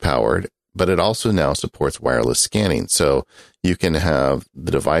USB powered, but it also now supports wireless scanning. So you can have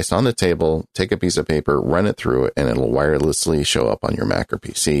the device on the table, take a piece of paper, run it through it, and it'll wirelessly show up on your Mac or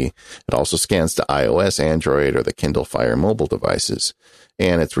PC. It also scans to iOS, Android, or the Kindle Fire mobile devices.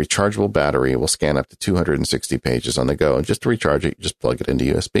 And its rechargeable battery will scan up to 260 pages on the go. And just to recharge it, you just plug it into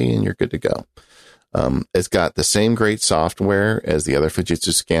USB and you're good to go. It's got the same great software as the other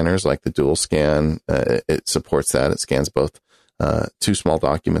Fujitsu scanners, like the Dual Scan. It supports that. It scans both two small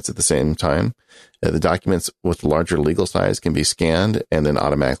documents at the same time. The documents with larger legal size can be scanned and then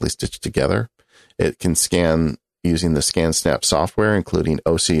automatically stitched together. It can scan using the ScanSnap software, including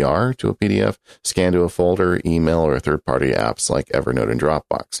OCR to a PDF, scan to a folder, email, or third-party apps like Evernote and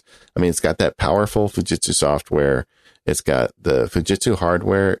Dropbox. I mean, it's got that powerful Fujitsu software. It's got the Fujitsu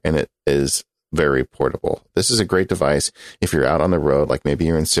hardware, and it is very portable. This is a great device if you're out on the road, like maybe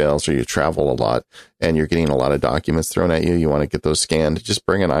you're in sales or you travel a lot and you're getting a lot of documents thrown at you. You want to get those scanned. Just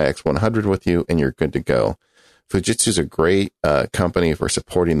bring an IX100 with you and you're good to go. Fujitsu is a great company for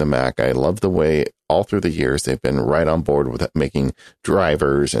supporting the Mac. I love the way all through the years they've been right on board with making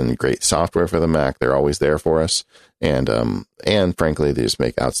drivers and great software for the Mac. They're always there for us. And frankly, they just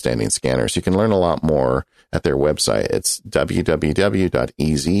make outstanding scanners. You can learn a lot more at their website. It's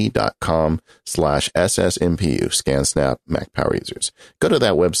www.ez.com/SSMPU, ScanSnap Mac Power Users. Go to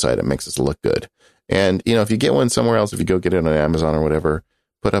that website. It makes us look good. And, if you get one somewhere else, if you go get it on Amazon or whatever,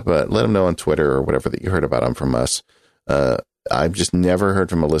 let them know on Twitter or whatever that you heard about them from us. I've just never heard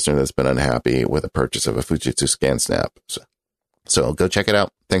from a listener that's been unhappy with a purchase of a Fujitsu ScanSnap. So go check it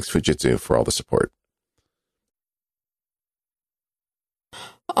out. Thanks, Fujitsu, for all the support.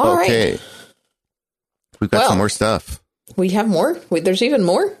 All right. We've got some more stuff. We have more? There's even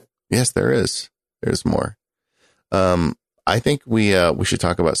more? Yes, there is. There's more. I think we should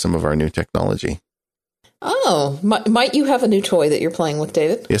talk about some of our new technology. Oh, might you have a new toy that you're playing with,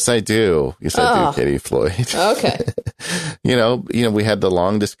 David? Yes, I do. Yes, I do, Katie Floyd. Okay. We had the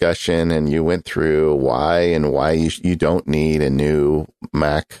long discussion and you went through why you don't need a new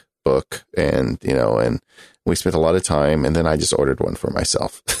MacBook and we spent a lot of time and then I just ordered one for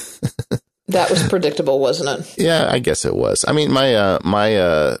myself. That was predictable, wasn't it? Yeah, I guess it was. I mean, my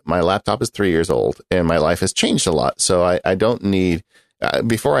laptop is 3 years old and my life has changed a lot. So I don't need,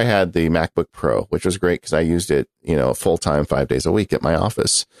 before I had the MacBook Pro, which was great because I used it, full time, 5 days a week at my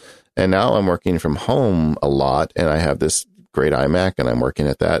office. And now I'm working from home a lot and I have this great iMac and I'm working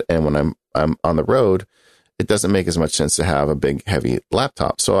at that. And when I'm on the road, it doesn't make as much sense to have a big, heavy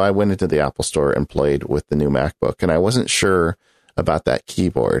laptop. So I went into the Apple store and played with the new MacBook and I wasn't sure about that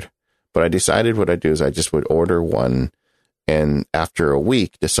keyboard. But I decided what I'd do is I just would order one and after a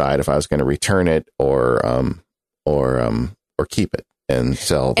week decide if I was going to return it or keep it and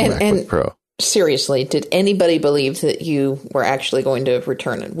sell the MacBook Pro. Seriously, did anybody believe that you were actually going to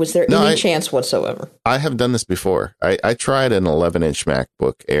return it? Was there any chance whatsoever? I have done this before. I tried an 11-inch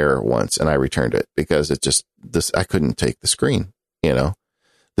MacBook Air once and I returned it because I couldn't take the screen,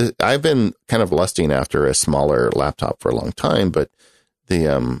 I've been kind of lusting after a smaller laptop for a long time, but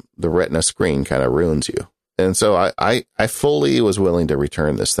the Retina screen kind of ruins you. And so I fully was willing to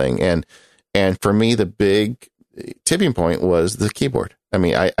return this thing. And for me, the big tipping point was the keyboard. I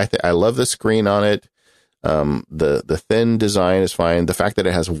mean, I love the screen on it. The thin design is fine. The fact that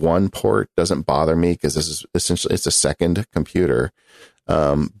it has one port doesn't bother me because this is essentially, it's a second computer.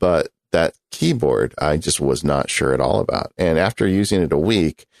 But that keyboard, I just was not sure at all about. And after using it a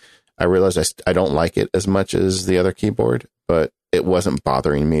week, I realized I don't like it as much as the other keyboard, but it wasn't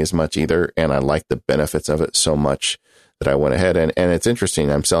bothering me as much either. And I liked the benefits of it so much that I went ahead. And it's interesting.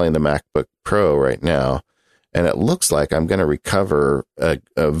 I'm selling the MacBook Pro right now, and it looks like I'm going to recover a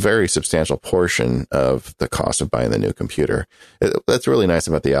very substantial portion of the cost of buying the new computer. That's really nice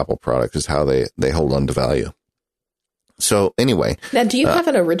about the Apple product, is how they hold on to value. So anyway. Now, do you have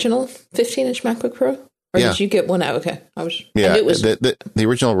an original 15-inch MacBook Pro? Or did you get one out? Okay. I knew it was the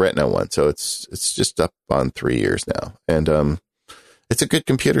original Retina one. So it's just up on 3 years now. And it's a good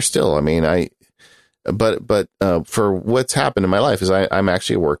computer still. I mean, but for what's happened in my life is I'm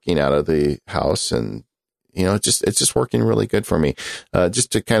actually working out of the house, and it's just working really good for me.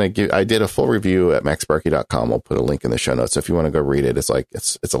 Just to kind of I did a full review at MacSparky.com. I'll put a link in the show notes. So if you want to go read it, it's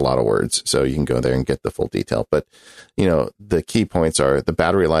a lot of words. So you can go there and get the full detail. But, the key points are the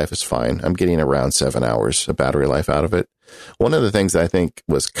battery life is fine. I'm getting around 7 hours of battery life out of it. One of the things that I think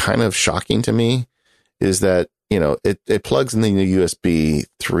was kind of shocking to me is that, it plugs in the new USB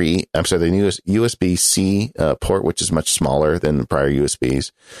C port, which is much smaller than the prior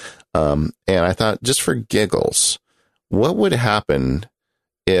USBs. And I thought, just for giggles, what would happen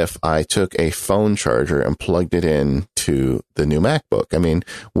if I took a phone charger and plugged it into the new MacBook? I mean,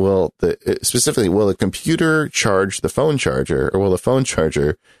 will the computer charge the phone charger, or will the phone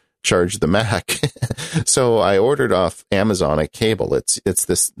charger charge the Mac? So I ordered off Amazon a cable. It's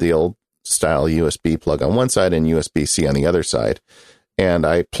the old style USB plug on one side and USB-C on the other side. And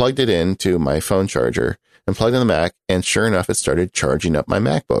I plugged it into my phone charger and plugged in the Mac, and sure enough, it started charging up my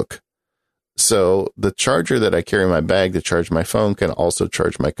MacBook. So the charger that I carry in my bag to charge my phone can also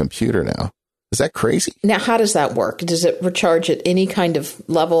charge my computer now. Is that crazy? Now, how does that work? Does it recharge at any kind of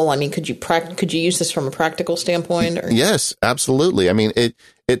level? I mean, could you use this from a practical standpoint? Or? Yes, absolutely. I mean,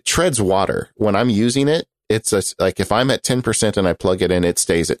 it treads water. When I'm using it, it's like if I'm at 10% and I plug it in, it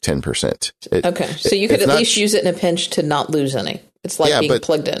stays at 10%. Okay. So you could at least use it in a pinch to not lose any. It's like being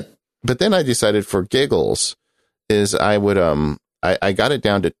plugged in. But then I decided, for giggles, is I would, I got it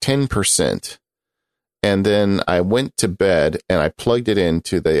down to 10%. And then I went to bed and I plugged it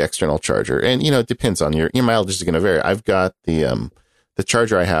into the external charger. And, it depends on your mileage is going to vary. I've got the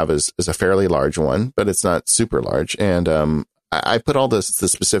charger I have is a fairly large one, but it's not super large. And, I put all the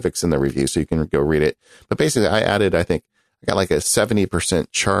specifics in the review so you can go read it. But basically I got like a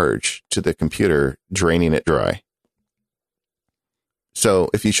 70% charge to the computer, draining it dry. So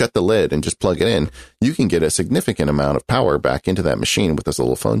if you shut the lid and just plug it in, you can get a significant amount of power back into that machine with this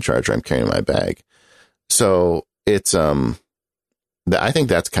little phone charger I'm carrying in my bag. So it's, I think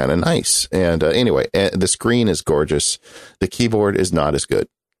that's kind of nice. And anyway, the screen is gorgeous. The keyboard is not as good.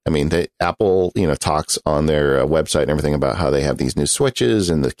 I mean, Apple, talks on their website and everything about how they have these new switches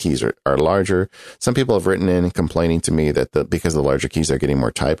and the keys are larger. Some people have written in complaining to me that because the larger keys are getting more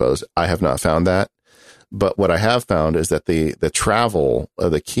typos. I have not found that. But what I have found is that the travel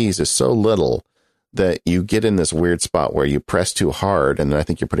of the keys is so little that you get in this weird spot where you press too hard, and then I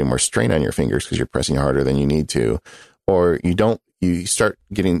think you're putting more strain on your fingers because you're pressing harder than you need to, or you start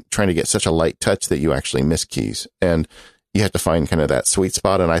trying to get such a light touch that you actually miss keys. And you have to find kind of that sweet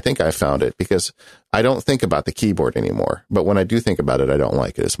spot. And I think I found it because I don't think about the keyboard anymore. But when I do think about it, I don't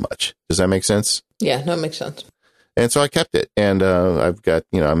like it as much. Does that make sense? Yeah, no, it makes sense. And so I kept it. And I've got,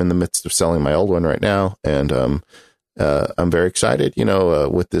 I'm in the midst of selling my old one right now. And I'm very excited,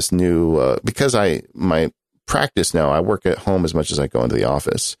 with this new, because my practice now, I work at home as much as I go into the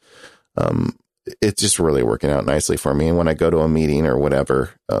office. It's just really working out nicely for me. And when I go to a meeting or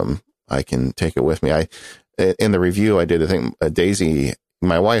whatever, I can take it with me. In the review, I did a thing, Daisy,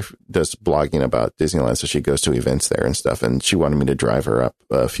 my wife does blogging about Disneyland, so she goes to events there and stuff, and she wanted me to drive her up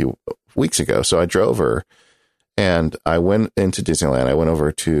a few weeks ago. So I drove her, and I went into Disneyland. I went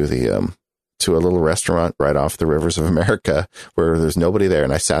over to to a little restaurant right off the Rivers of America where there's nobody there.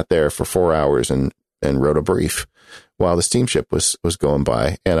 And I sat there for 4 hours and wrote a brief while the steamship was going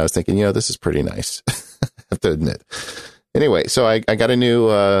by. And I was thinking, this is pretty nice. I have to admit. Anyway, so I got a new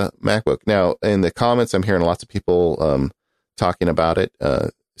MacBook. Now, in the comments, I'm hearing lots of people talking about it.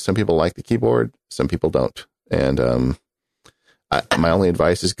 Some people like the keyboard. Some people don't. And my only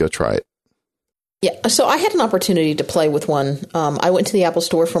advice is go try it. Yeah, so I had an opportunity to play with one. I went to the Apple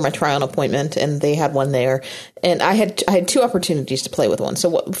Store for my try-on appointment, and they had one there. And I had two opportunities to play with one.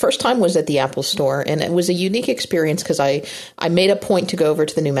 So first time was at the Apple Store, and it was a unique experience because I made a point to go over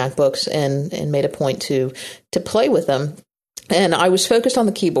to the new MacBooks and made a point to play with them. And I was focused on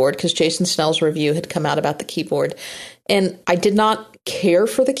the keyboard because Jason Snell's review had come out about the keyboard. And I did not care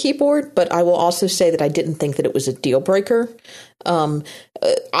for the keyboard, but I will also say that I didn't think that it was a deal breaker.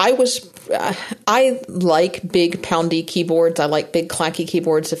 I like big poundy keyboards. I like big clacky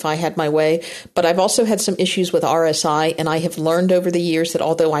keyboards if I had my way, but I've also had some issues with RSI, and I have learned over the years that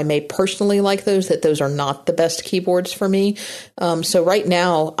although I may personally like those, that those are not the best keyboards for me. So right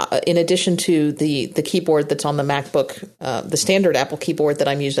now, in addition to the keyboard that's on the MacBook, the standard Apple keyboard that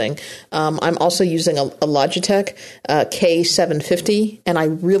I'm using, I'm also using a Logitech K750, and I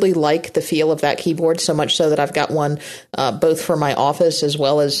really like the feel of that keyboard, so much so that I've got one both for my office as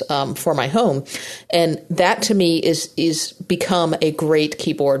well as for my home. And that to me is become a great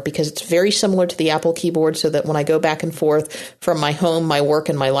keyboard because it's very similar to the Apple keyboard, so that when I go back and forth from my home, my work,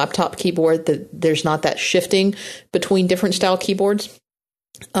 and my laptop keyboard, there's not that shifting between different style keyboards.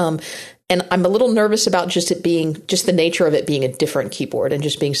 And I'm a little nervous about just the nature of it being a different keyboard and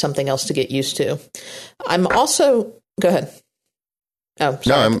just being something else to get used to. I'm also, go ahead. Oh,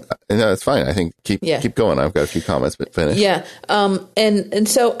 sorry. No, it's fine. I think keep going. I've got a few comments, but finish. Yeah. And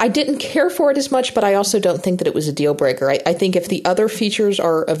so I didn't care for it as much, but I also don't think that it was a deal breaker. I think if the other features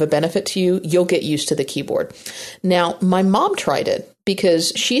are of a benefit to you, you'll get used to the keyboard. Now, my mom tried it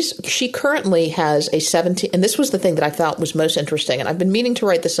because she currently has a 17, and this was the thing that I thought was most interesting, and I've been meaning to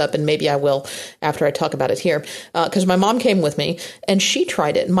write this up, and maybe I will after I talk about it here, because my mom came with me, and she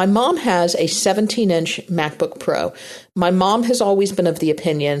tried it. My mom has a 17-inch MacBook Pro. My mom has always been of the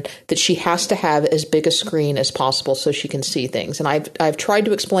opinion that she has to have as big a screen as possible so she can see things. And I've tried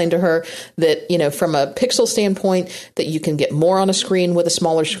to explain to her that, from a pixel standpoint, that you can get more on a screen with a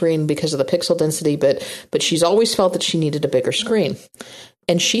smaller screen because of the pixel density, but she's always felt that she needed a bigger screen.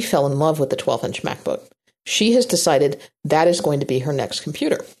 And she fell in love with the 12-inch MacBook. She has decided that is going to be her next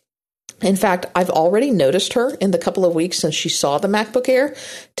computer. In fact, I've already noticed her in the couple of weeks since she saw the MacBook Air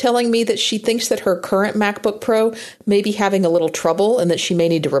telling me that she thinks that her current MacBook Pro may be having a little trouble and that she may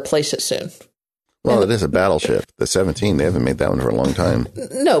need to replace it soon. Well, it is a battleship. The 17, they haven't made that one for a long time.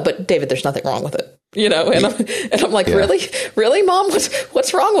 No, but David, there's nothing wrong with it. And I'm like, really, Mom?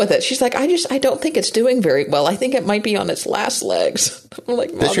 What's wrong with it? She's like, I don't think it's doing very well. I think it might be on its last legs. I'm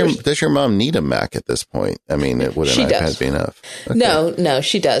like, does your mom need a Mac at this point? I mean, would an iPad be enough? Okay. No,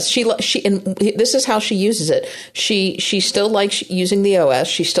 she does. She and this is how she uses it. She still likes using the OS.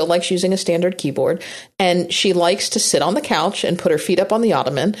 She still likes using a standard keyboard, and she likes to sit on the couch and put her feet up on the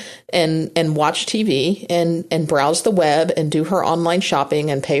ottoman and watch TV and browse the web and do her online shopping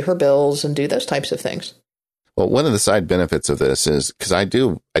and pay her bills and do those types of things. Well, one of the side benefits of this is because I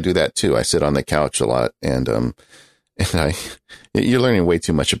do that too. I sit on the couch a lot, and you're learning way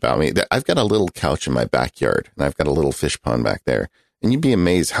too much about me. I've got a little couch in my backyard, and I've got a little fish pond back there, and you'd be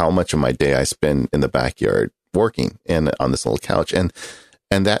amazed how much of my day I spend in the backyard working and on this little couch, and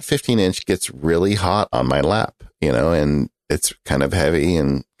that 15-inch gets really hot on my lap, and it's kind of heavy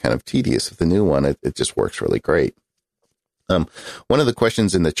and kind of tedious. With the new one, it just works really great. One of the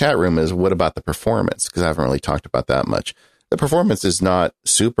questions in the chat room is, what about the performance? Because I haven't really talked about that much. The performance is not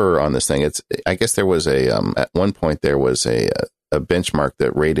super on this thing. I guess there was at one point there was a benchmark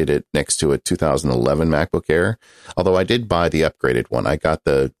that rated it next to a 2011 MacBook Air. Although I did buy the upgraded one. I got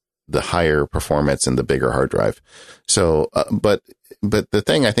the higher performance and the bigger hard drive. So, but the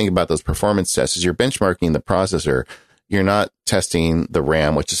thing I think about those performance tests is you're benchmarking the processor. You're not testing the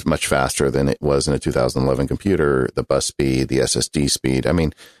RAM, which is much faster than it was in a 2011 computer, the bus speed, the SSD speed. I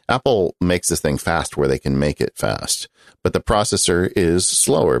mean, Apple makes this thing fast where they can make it fast, but the processor is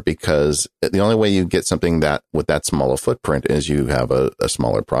slower because the only way you get something that with that small a footprint is you have a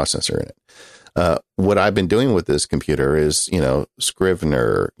smaller processor in it. What I've been doing with this computer is,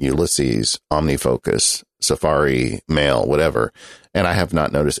 Scrivener, Ulysses, OmniFocus, Safari, Mail, whatever. And I have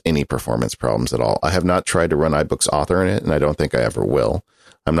not noticed any performance problems at all. I have not tried to run iBooks Author in it, and I don't think I ever will.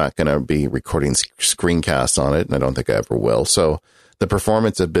 I'm not going to be recording screencasts on it, and I don't think I ever will. So the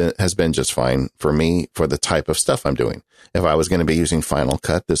performance has been just fine for me for the type of stuff I'm doing. If I was going to be using Final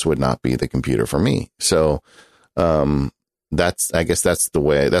Cut, this would not be the computer for me. So I guess that's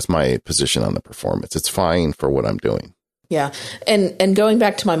my position on the performance. It's fine for what I'm doing. Yeah. And going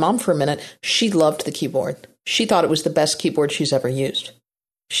back to my mom for a minute, she loved the keyboard. She thought it was the best keyboard she's ever used.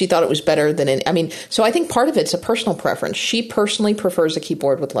 She thought it was better than any. So I think part of it's a personal preference. She personally prefers a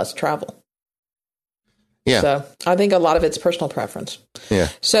keyboard with less travel. Yeah. So I think a lot of it's personal preference. Yeah.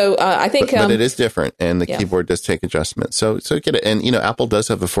 So I think, but it is different, and the keyboard does take adjustments. So get it. And Apple does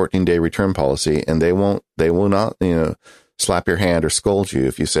have a 14-day return policy, and they will not slap your hand or scold you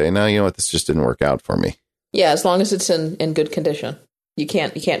if you say, no, you know what, this just didn't work out for me. Yeah, as long as it's in good condition. You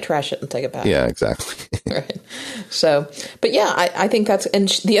can't trash it and take it back. Yeah, exactly. Right. So, but yeah, I think that's, and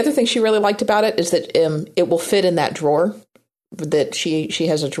the other thing she really liked about it is that it will fit in that drawer. That she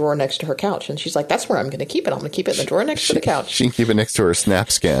has a drawer next to her couch, and she's like, that's where I'm going to keep it. I'm going to keep it in the drawer next to the couch. She can keep it next to her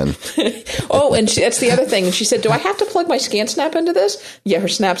SnapScan. Oh, and that's the other thing. And she said, do I have to plug my ScanSnap into this? Yeah, her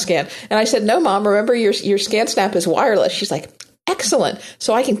SnapScan. And I said, no, Mom, remember your ScanSnap is wireless. She's like, excellent.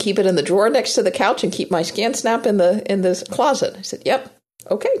 So I can keep it in the drawer next to the couch and keep my ScanSnap in the closet. I said, yep.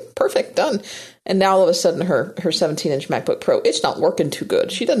 Okay, perfect, done. And now all of a sudden her 17-inch MacBook Pro, it's not working too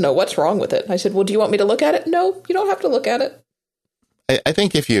good. She doesn't know what's wrong with it. I said, well, do you want me to look at it? No, you don't have to look at it. I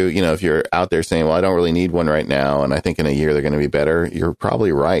think if you're out there saying, well, I don't really need one right now, and I think in a year they're going to be better, you're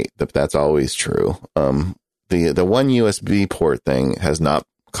probably right that that's always true. The one USB port thing has not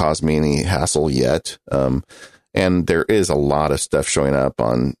caused me any hassle yet. And there is a lot of stuff showing up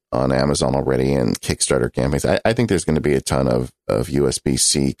on Amazon already and Kickstarter campaigns. I think there's going to be a ton of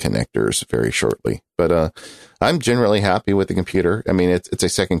USB-C connectors very shortly. But I'm generally happy with the computer. I mean, it's a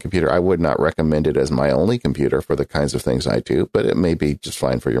second computer. I would not recommend it as my only computer for the kinds of things I do, but it may be just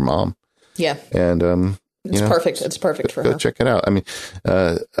fine for your mom. Yeah. And it's perfect. It's perfect for her. Go check it out. I mean,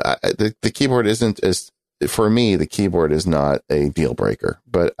 the keyboard isn't as... For me, the keyboard is not a deal breaker,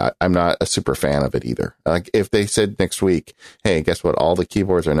 but I'm not a super fan of it either. Like if they said next week, hey, guess what? All the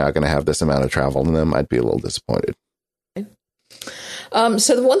keyboards are now going to have this amount of travel in them. I'd be a little disappointed.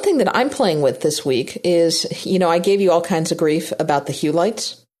 So the one thing that I'm playing with this week is, I gave you all kinds of grief about the Hue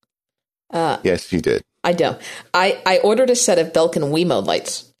lights. Yes, you did. I do. I ordered a set of Belkin Wemo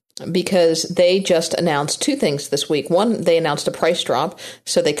lights, because they just announced two things this week. One, they announced a price drop,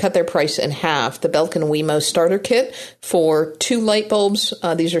 so they cut their price in half. The Belkin Wemo starter kit for 2 light bulbs,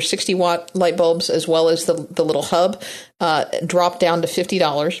 these are 60-watt light bulbs, as well as the little hub, dropped down to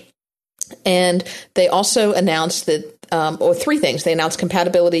 $50. And they also announced that, or 3 things. They announced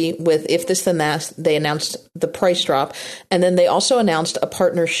compatibility with If This Then That. They announced the price drop. And then they also announced a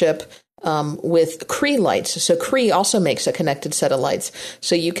partnership with Cree lights. So Cree also makes a connected set of lights.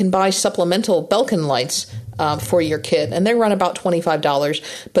 So you can buy supplemental Belkin lights for your kit, and they run about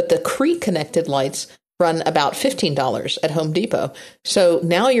 $25. But the Cree connected lights run about $15 at Home Depot. So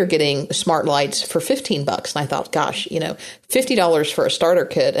now you're getting smart lights for $15. And I thought, gosh, $50 for a starter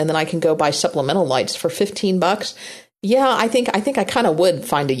kit, and then I can go buy supplemental lights for $15. Yeah, I think I kind of would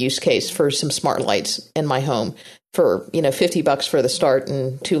find a use case for some smart lights in my home for, $50 for the start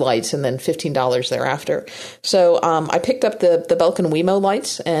and 2 lights and then $15 thereafter. So I picked up the Belkin Wemo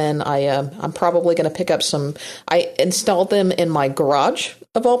lights, and I'm probably going to pick up some. I installed them in my garage,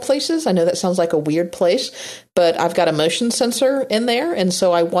 of all places. I know that sounds like a weird place, but I've got a motion sensor in there, and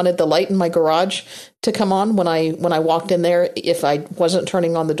so I wanted the light in my garage to come on when I walked in there. If I wasn't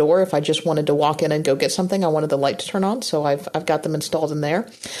turning on the door, if I just wanted to walk in and go get something, I wanted the light to turn on. So I've got them installed in there.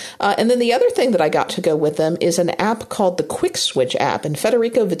 And then the other thing that I got to go with them is an app called the Quick Switch app. And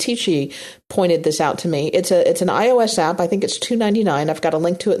Federico Vitici pointed this out to me. It's an iOS app. I think it's $2.99. I've got a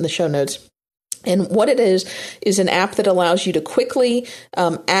link to it in the show notes. And what it is an app that allows you to quickly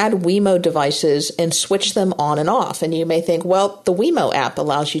add Wemo devices and switch them on and off. And you may think, well, the Wemo app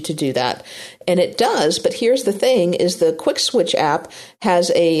allows you to do that. And it does, but here's the thing, is the Quick Switch app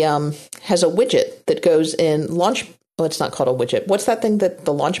has a widget that goes in Launch. Oh, it's not called a widget. What's that thing, that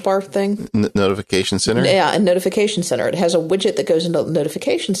the launch bar thing? Notification Center? Yeah, a Notification Center. It has a widget that goes into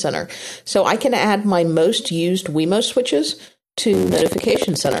Notification Center. So I can add my most used Wemo switches to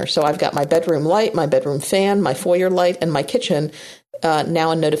Notification Center. So I've got my bedroom light, my bedroom fan, my foyer light, and my kitchen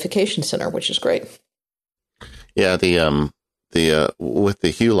now in Notification Center, which is great. Yeah, the with the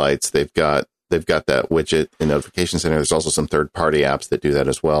Hue lights, they've got that widget in Notification Center. There's also some third-party apps that do that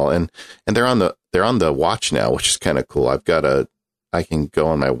as well, and they're on the watch now, which is kind of cool. I can go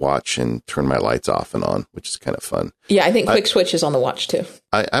on my watch and turn my lights off and on, which is kind of fun. Yeah, I think Quick Switch is on the watch too.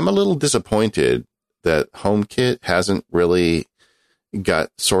 I'm a little disappointed that HomeKit hasn't really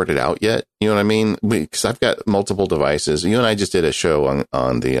got sorted out yet. You know what I mean? Because I've got multiple devices. You and I just did a show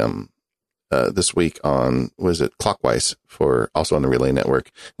on the this week on, was it Clockwise, for also on the Relay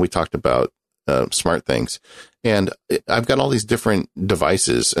Network. We talked about smart things, and I've got all these different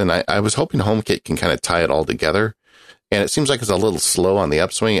devices, and I was hoping HomeKit can kind of tie it all together. And it seems like it's a little slow on the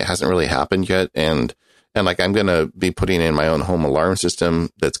upswing. It hasn't really happened yet, and like I'm going to be putting in my own home alarm system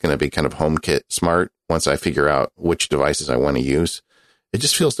that's going to be kind of HomeKit smart once I figure out which devices I want to use. It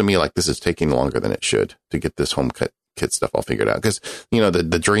just feels to me like this is taking longer than it should to get this HomeKit stuff all figured out. Because,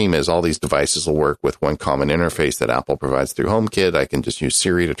 the dream is all these devices will work with one common interface that Apple provides through HomeKit. I can just use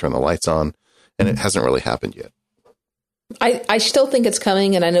Siri to turn the lights on, and it hasn't really happened yet. I still think it's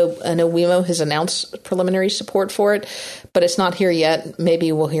coming, and I know Wemo has announced preliminary support for it, but it's not here yet.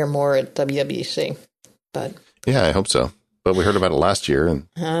 Maybe we'll hear more at WWDC. But yeah, I hope so. But we heard about it last year, and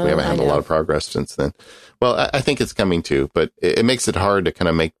we haven't had a lot of progress since then. Well, I think it's coming too, but it makes it hard to kind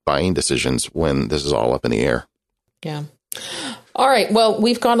of make buying decisions when this is all up in the air. Yeah. All right. Well,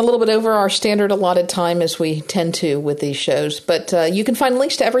 we've gone a little bit over our standard allotted time, as we tend to with these shows. But you can find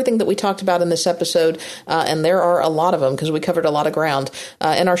links to everything that we talked about in this episode, and there are a lot of them because we covered a lot of ground.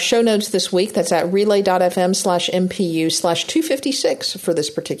 In our show notes this week, that's at relay.fm/MPU/256 for this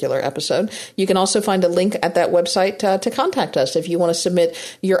particular episode. You can also find a link at that website to contact us if you want to submit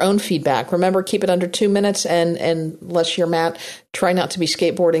your own feedback. Remember, keep it under 2 minutes, and unless you're Matt, try not to be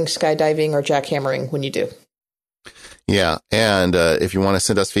skateboarding, skydiving, or jackhammering when you do. Yeah, and if you want to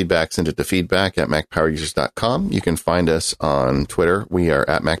send us feedback, send it to feedback@macpowerusers.com. You can find us on Twitter. We are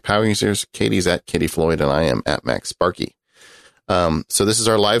at MacPowerUsers. Katie's at Katie Floyd, and I am at MacSparky. So this is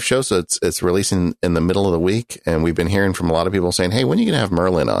our live show, so it's releasing in the middle of the week, and we've been hearing from a lot of people saying, hey, when are you going to have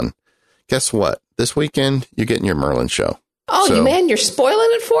Merlin on? Guess what? This weekend, you're getting your Merlin show. Oh, so, you're spoiling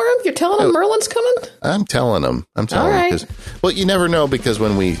it for him? You're telling him Merlin's coming? I'm telling him. All right. Well, you never know, because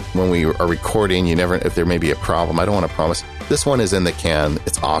when we are recording, if there may be a problem. I don't want to promise. This one is in the can.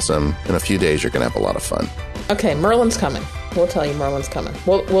 It's awesome. In a few days, you're going to have a lot of fun. Okay, Merlin's coming. We'll tell you Merlin's coming.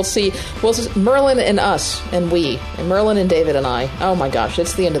 We'll see. Merlin and us and we, and Merlin and David and I. Oh my gosh,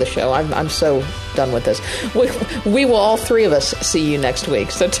 it's the end of the show. I'm so done with this. We will, all three of us, see you next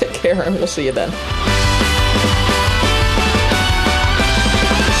week. So take care, and we'll see you then.